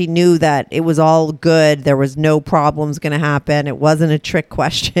did it, she knew that it was all good, there was no problems going to happen, it wasn't a trick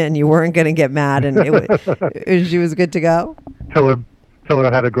question, you weren't going to get mad, and she was good to go? Tell her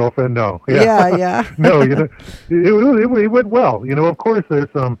I had a girlfriend. No. Yeah. No, it went well. Of course, there's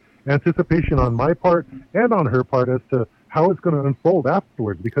some anticipation on my part and on her part as to how it's going to unfold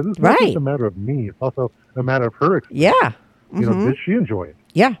afterwards, because it's not just a matter of me; it's also a matter of her experience. Yeah. Mm-hmm. Did she enjoy it?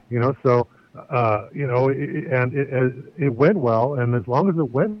 Yeah. So it went well, and as long as it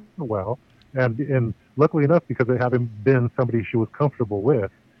went well, and luckily enough, because it having been somebody she was comfortable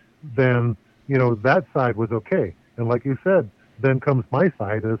with, then that side was okay. And like you said, then comes my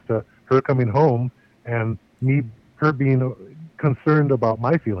side as to her coming home and her being concerned about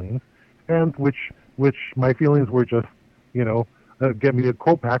my feelings, and which my feelings were just, get me a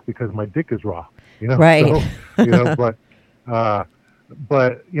cold pack because my dick is raw, Right. So,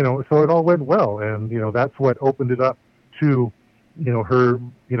 but so it all went well, and that's what opened it up to, her,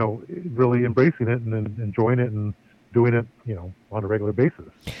 really embracing it and enjoying it and doing it, on a regular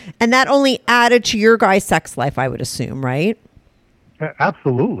basis. And that only added to your guys' sex life, I would assume, right?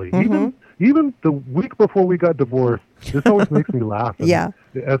 Absolutely. Mm-hmm. Even the week before we got divorced, this always makes me laugh. Yeah.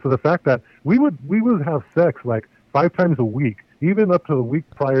 As to the fact that we would have sex like 5 times a week, even up to the week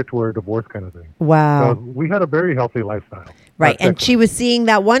prior to our divorce kind of thing. Wow. So we had a very healthy lifestyle. Right. And she was seeing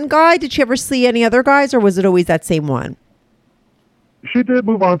that one guy. Did she ever see any other guys, or was it always that same one? She did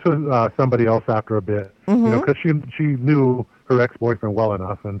move on to somebody else after a bit, because she knew her ex-boyfriend well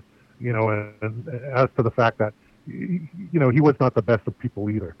enough, and and as to the fact that he was not the best of people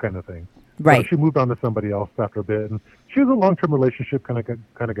either, kind of thing. Right. So she moved on to somebody else after a bit, and she was a long-term relationship kind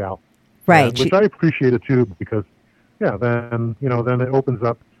of gal. Right. Which I appreciated too, because then it opens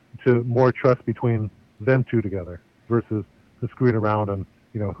up to more trust between them two together versus the screwing around and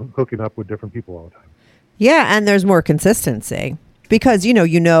hooking up with different people all the time. Yeah, and there's more consistency because like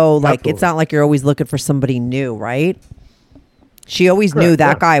Absolutely. It's not like you're always looking for somebody new, right? She always knew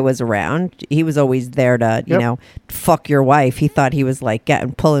that guy was around. He was always there to fuck your wife. He thought he was like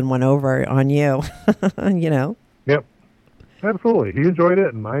pulling one over on you, Yep, absolutely. He enjoyed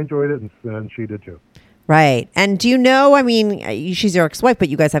it, and I enjoyed it, and she did too. Right. And do you know, I mean, she's your ex-wife, but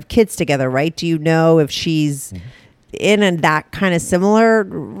you guys have kids together, right? Do you know if she's in that kind of similar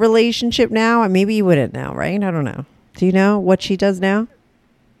relationship now? And maybe you wouldn't know, right? I don't know. Do you know what she does now?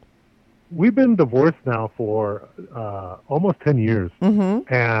 We've been divorced now for almost 10 years.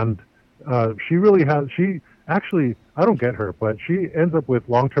 Mm-hmm. And she really has, I don't get her, but she ends up with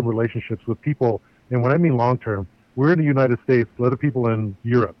long-term relationships with people. And when I mean long-term, we're in the United States, other people in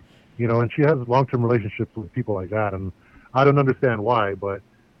Europe. And she has long-term relationships with people like that. And I don't understand why, but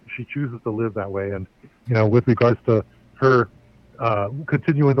she chooses to live that way. And, with regards to her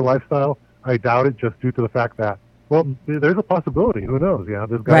continuing the lifestyle, I doubt it just due to the fact that, well, there's a possibility. Who knows?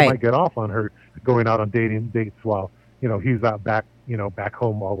 This guy might get off on her going out on dates while, he's out back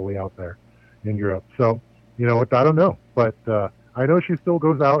home all the way out there in Europe. So, I don't know. But I know she still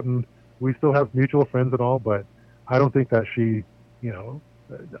goes out and we still have mutual friends and all, but I don't think that she,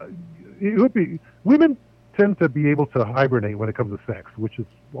 it would be, women tend to be able to hibernate when it comes to sex, which has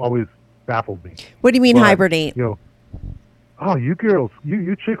always baffled me. What do you mean hibernate? Oh, you girls,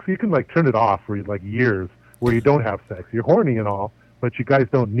 you chicks, you can like turn it off for like years where you don't have sex. You're horny and all, but you guys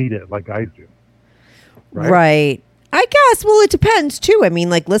don't need it like guys do. Right. I guess. Well, it depends too. I mean,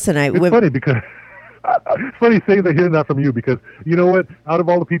 like, listen, it's funny because it's funny saying that, hearing that from you, because you know what? Out of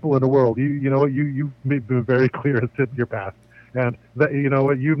all the people in the world, you've been very clear as to your past. And that,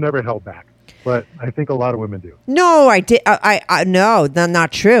 you've never held back, but I think a lot of women do. No, I did. No,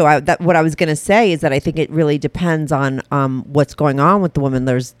 not true. What I was going to say is that I think it really depends on what's going on with the woman.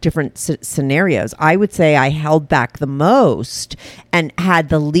 There's different scenarios. I would say I held back the most and had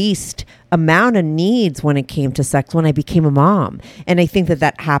the least amount of needs when it came to sex when I became a mom. And I think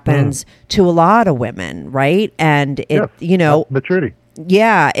that happens to a lot of women, right? And maturity.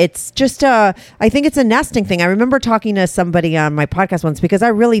 Yeah, it's just I think it's a nesting thing. I remember talking to somebody on my podcast once because I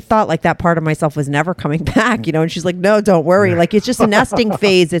really thought like that part of myself was never coming back, and she's like, no, don't worry. Like, it's just a nesting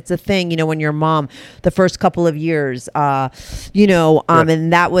phase. It's a thing, when you're a mom, the first couple of years, and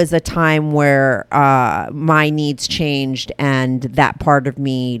that was a time where my needs changed and that part of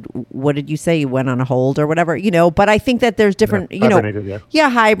me, what did you say? You went on a hold or whatever, but I think that there's different, hibernated,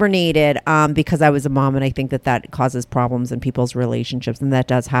 hibernated because I was a mom, and I think that causes problems in people's relationships. And that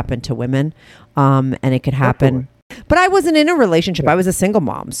does happen to women, and it could happen. Absolutely. But I wasn't in a relationship. I was a single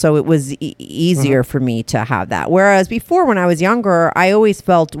mom, so it was easier for me to have that. Whereas before, when I was younger, I always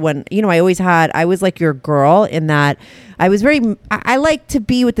felt I was like your girl in that I was I like to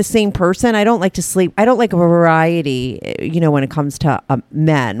be with the same person. I don't like to sleep. I don't like a variety, when it comes to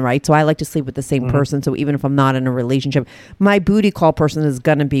men, right? So I like to sleep with the same person. So even if I'm not in a relationship, my booty call person is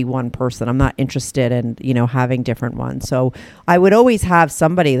going to be one person. I'm not interested in, having different ones. So I would always have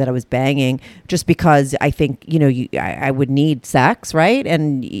somebody that I was banging just because I think, I would need sex, right?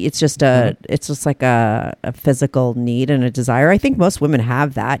 And it's just it's just like a physical need and a desire. I think most women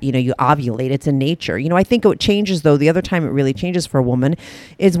have that. You ovulate. It's in nature. I think it changes though. The other time it really changes for a woman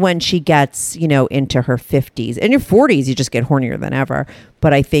is when she gets, into her 50s. In your 40s, you just get hornier than ever.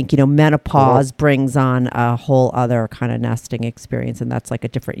 But I think, menopause brings on a whole other kind of nesting experience. And that's like a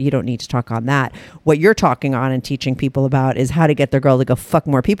different, you don't need to talk on that. What you're talking on and teaching people about is how to get their girl to go fuck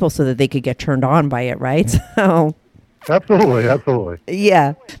more people so that they could get turned on by it, right? So... Absolutely.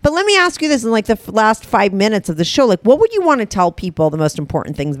 Yeah. But let me ask you this in like the last 5 minutes of the show. Like, what would you want to tell people the most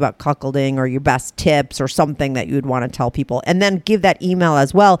important things about cuckolding, or your best tips, or something that you would want to tell people? And then give that email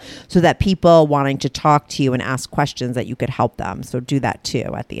as well so that people wanting to talk to you and ask questions that you could help them. So do that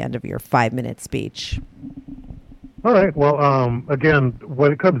too at the end of your 5-minute speech. All right. Well, again,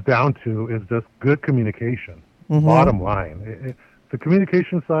 what it comes down to is just good communication. Bottom line. The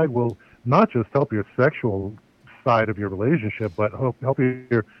communication side will not just help your sexual side of your relationship, but help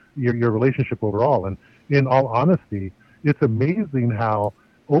your relationship overall. And in all honesty, it's amazing how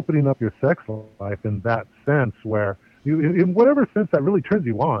opening up your sex life in that sense, where in whatever sense that really turns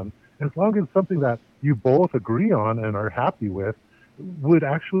you on, as long as something that you both agree on and are happy with, would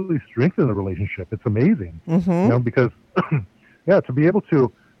actually strengthen the relationship. It's amazing, because to be able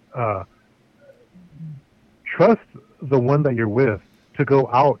to trust the one that you're with to go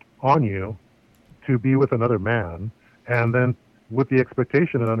out on you to be with another man, and then with the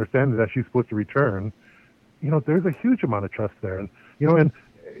expectation and understanding that she's supposed to return, there's a huge amount of trust there. And, and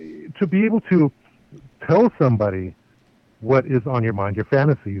to be able to tell somebody what is on your mind, your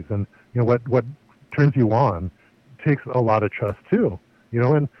fantasies, and, what turns you on, takes a lot of trust too,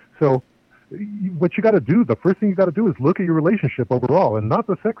 and so what you got to do, the first thing you got to do is look at your relationship overall and not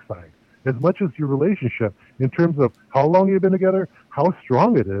the sex side, as much as your relationship in terms of how long you've been together, how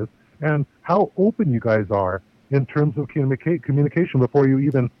strong it is, and how open you guys are in terms of communication before you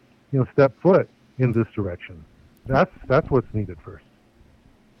even, step foot in this direction. That's what's needed first.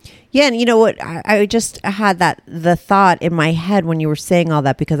 Yeah, and you know what? I just had the thought in my head when you were saying all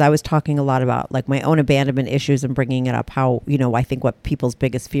that, because I was talking a lot about like my own abandonment issues and bringing it up, how, I think what people's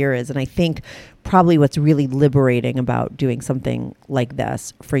biggest fear is. And I think probably what's really liberating about doing something like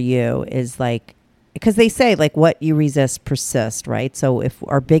this for you is like, because they say like what you resist persists, right? So if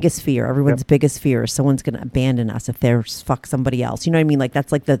our biggest fear, everyone's biggest fear is someone's going to abandon us if they're fuck somebody else. You know what I mean? Like that's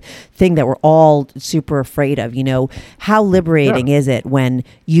like the thing that we're all super afraid of. How liberating is it when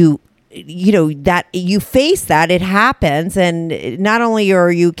that you face that, it happens, and not only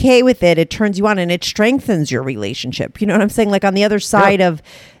are you okay with it, it turns you on and it strengthens your relationship. You know what I'm saying? Like on the other side of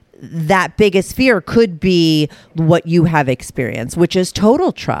that biggest fear could be what you have experienced, which is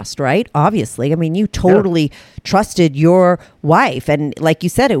total trust, right? Obviously. I mean, you totally trusted your wife. And like you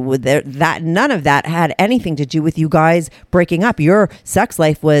said, that none of that had anything to do with you guys breaking up. Your sex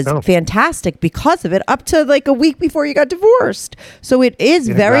life was fantastic because of it up to like a week before you got divorced. So it is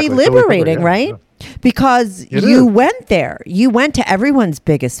very liberating, right? Because you went there. You went to everyone's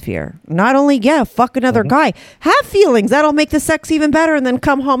biggest fear. Not only, fuck another guy. Have feelings. That'll make the sex even better, and then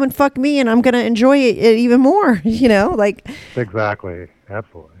come home and fuck me, and I'm going to enjoy it even more, like. Exactly.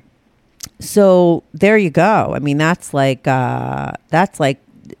 Absolutely. So there you go. I mean, that's like a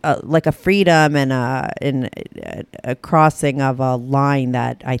freedom and a crossing of a line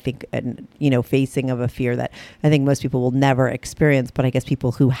that I think, and facing of a fear that I think most people will never experience, but I guess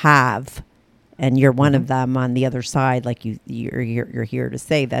people who have, and you're one of them on the other side, like you're here to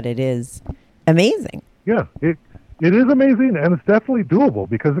say that it is amazing. Yeah, it is amazing, and it's definitely doable,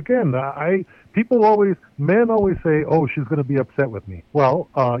 because again, men always say, oh, she's going to be upset with me. Well,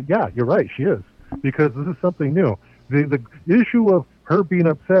 you're right, she is, because this is something new. The issue of her being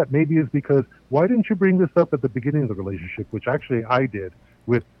upset maybe is because, why didn't you bring this up at the beginning of the relationship, which actually I did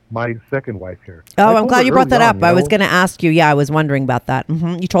with my second wife here. Oh, I'm glad you brought that up. I was going to ask you. Yeah, I was wondering about that.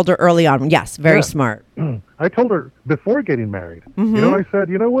 You told her early on. Yes, very smart. I told her before getting married. I said,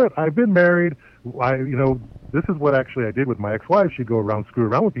 you know what? I've been married. This is what actually I did with my ex-wife. She'd go around, screw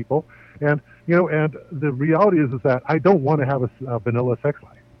around with people. And, and the reality is that I don't want to have a vanilla sex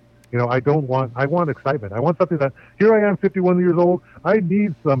life. I want excitement. I want something that, here I am, 51 years old. I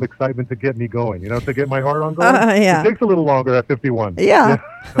need some excitement to get me going, to get my heart on going. It takes a little longer at 51. Yeah.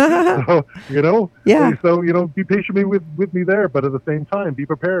 So, So, be patient with me there, but at the same time, be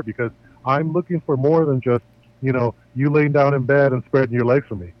prepared, because I'm looking for more than just, you laying down in bed and spreading your legs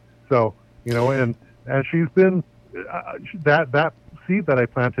for me. So, and she's been, that seed that I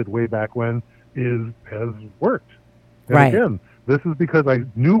planted way back when has worked. And right. Again, this is because I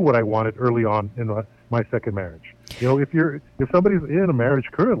knew what I wanted early on in my second marriage. If somebody's in a marriage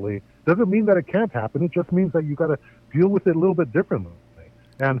currently, doesn't mean that it can't happen. It just means that you got to deal with it a little bit differently,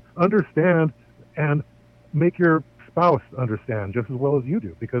 and understand and make your spouse understand just as well as you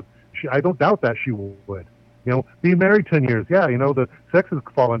do. Because I don't doubt that she would. Being married 10 years, the sex has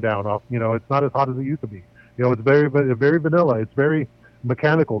fallen down off. It's not as hot as it used to be. It's very, very vanilla. It's very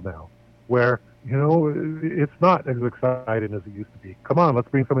mechanical now, where it's not as exciting as it used to be. Come on, let's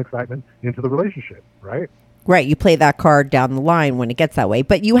bring some excitement into the relationship, right? Right. You play that card down the line when it gets that way.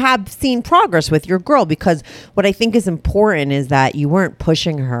 But you have seen progress with your girl, because what I think is important is that you weren't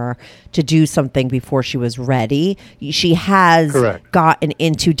pushing her to do something before she was ready. She has gotten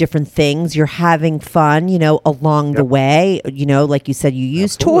into different things. You're having fun, along the way. Like you said, you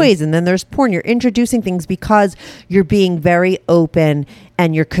use toys, and then there's porn. You're introducing things because you're being very open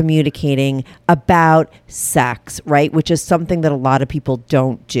and you're communicating about sex, right? Which is something that a lot of people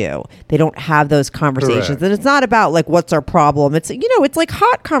don't do. They don't have those conversations. Correct. And it's not about like, what's our problem? It's, it's like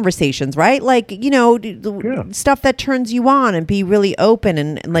hot conversations, right? Like, stuff that turns you on, and be really open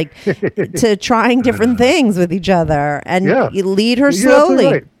and like to trying different things with each other, and you lead her slowly.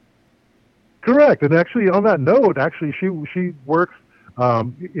 Right. Correct. And actually, on that note, she works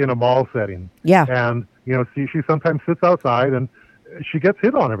in a mall setting. Yeah. And, she sometimes sits outside, and she gets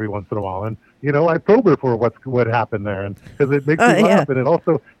hit on every once in a while. And, I probe her for what happened there, and because it makes me laugh, and it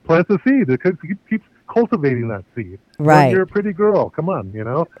also plants a seed. It keeps cultivating that seed. Right. You're a pretty girl. Come on,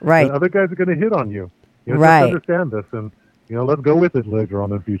 Right. And other guys are going to hit on you. Right. Just understand this, and, let's go with it later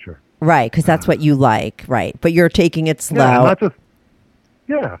on in the future. Right. Because that's what you like. Right. But you're taking it slow. Not just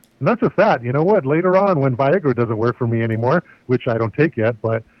that. You know what? Later on, when Viagra doesn't work for me anymore, which I don't take yet,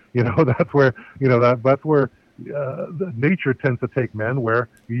 but that's where that's where the nature tends to take men, where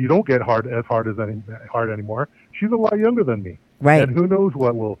you don't get hard anymore. She's a lot younger than me, right? And who knows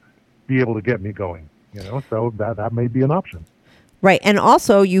what will be able to get me going? So that may be an option. Right. And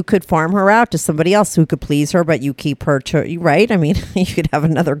also you could farm her out to somebody else who could please her, but you keep her right? I mean, you could have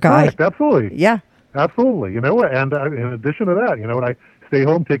another guy. Correct, absolutely. Yeah. Absolutely. And in addition to that, I stay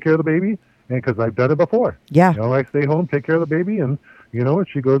home, take care of the baby, and because I've done it before. Yeah. I stay home, take care of the baby, and,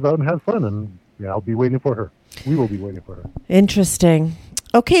 she goes out and has fun, and I'll be waiting for her. We will be waiting for her. Interesting.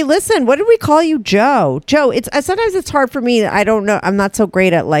 Okay, listen, what did we call you, Joe? Joe, sometimes it's hard for me. I don't know. I'm not so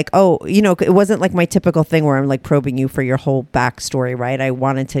great at like, it wasn't like my typical thing where I'm like probing you for your whole backstory, right? I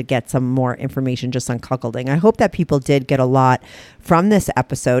wanted to get some more information just on cuckolding. I hope that people did get a lot from this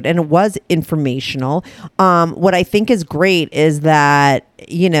episode, and it was informational. What I think is great is that,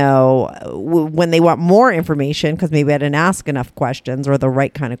 when they want more information, because maybe I didn't ask enough questions or the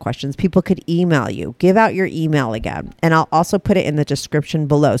right kind of questions, people could email you. Give out your email again. And I'll also put it in the description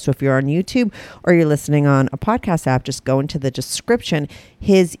below. So if you're on YouTube or you're listening on a podcast app, just go into the description.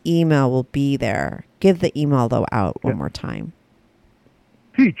 His email will be there. Give the email, though, out one more time.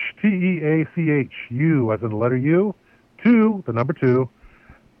 Teach, Teach, U as in the letter U, 2, the number 2,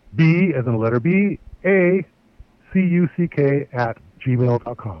 B as in the letter B, A, CUCK at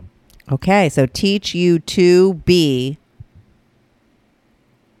gmail.com. Okay, so teach you to be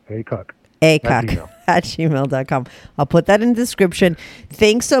a cuck at gmail.com. I'll put that in the description.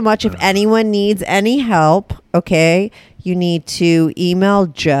 Thanks so much. If anyone needs any help, okay, you need to email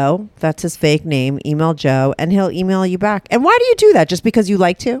Joe. That's his fake name. Email Joe, and he'll email you back. And why do you do that? Just because you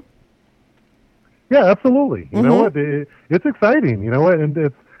like to? Yeah, absolutely. You know what? It's exciting. You know what? And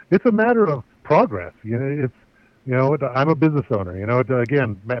it's a matter of progress. I'm a business owner.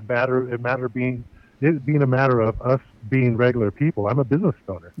 Again, it being a matter of us being regular people. I'm a business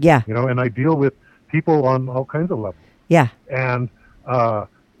owner. Yeah. And I deal with people on all kinds of levels. Yeah. And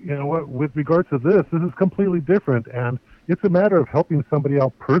with regards to this is completely different, and it's a matter of helping somebody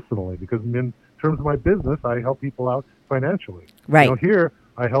out personally, because in terms of my business, I help people out financially. Right. Here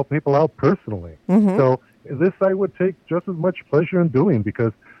I help people out personally. Mm-hmm. So this I would take just as much pleasure in doing,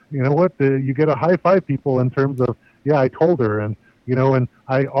 because you get a high five people in terms of, I told her, and and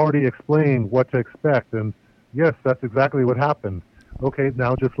I already explained what to expect, and yes, that's exactly what happened. Okay,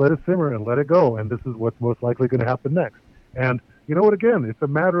 now just let it simmer and let it go, and this is what's most likely going to happen next. And again, it's a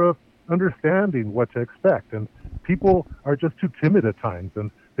matter of understanding what to expect, and people are just too timid at times,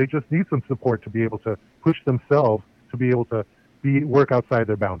 and they just need some support to be able to push themselves to be able to work outside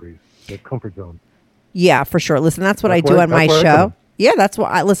their boundaries, their comfort zone. Yeah, for sure. Listen, that's what I do on my show. Yeah, that's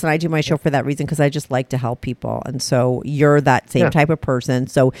what I do my show for that reason, because I just like to help people. And so you're that same type of person.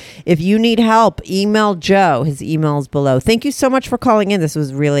 So if you need help, email Joe. His email is below. Thank you so much for calling in. This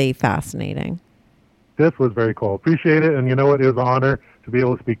was really fascinating. This was very cool. Appreciate it. And it was an honor to be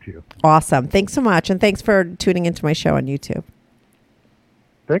able to speak to you. Awesome. Thanks so much. And thanks for tuning into my show on YouTube.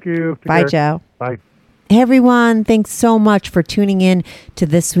 Thank you. Take Bye, care. Joe. Bye. Hey everyone, thanks so much for tuning in to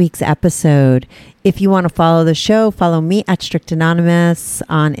this week's episode. If you want to follow the show, follow me at Strict Anonymous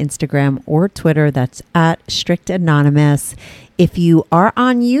on Instagram or Twitter. That's at Strict Anonymous. If you are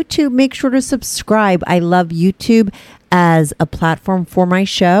on YouTube, make sure to subscribe. I love YouTube as a platform for my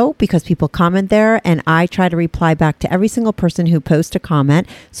show because people comment there, and I try to reply back to every single person who posts a comment.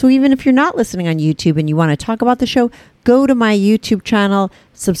 So even if you're not listening on YouTube and you want to talk about the show, go to my YouTube channel,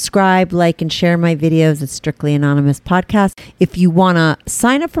 subscribe, like, and share my videos. It's Strictly Anonymous Podcast. If you want to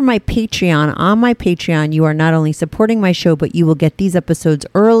sign up for my Patreon, on my Patreon, you are not only supporting my show, but you will get these episodes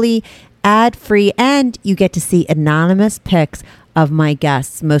early, ad-free, and you get to see anonymous pics of my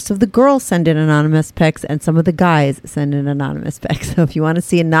guests. Most of the girls send in anonymous pics and some of the guys send in anonymous pics. So if you want to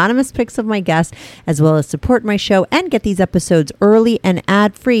see anonymous pics of my guests, as well as support my show and get these episodes early and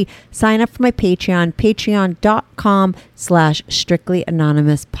ad-free, sign up for my Patreon, patreon.com/Strictly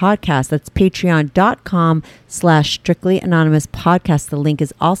Anonymous Podcast. That's patreon.com/Strictly Anonymous Podcast. The link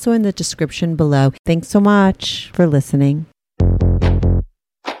is also in the description below. Thanks so much for listening.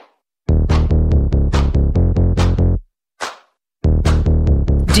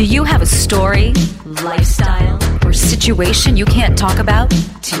 Do you have a story, lifestyle, or situation you can't talk about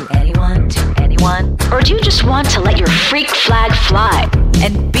to anyone? Or do you just want to let your freak flag fly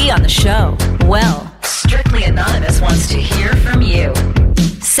and be on the show? Well, Strictly Anonymous wants to hear from you.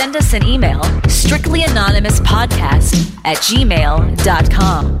 Send us an email,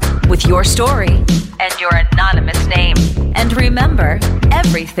 strictlyanonymouspodcast@gmail.com, with your story and your anonymous name. And remember,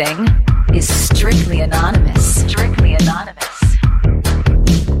 everything is strictly anonymous. Strictly Anonymous.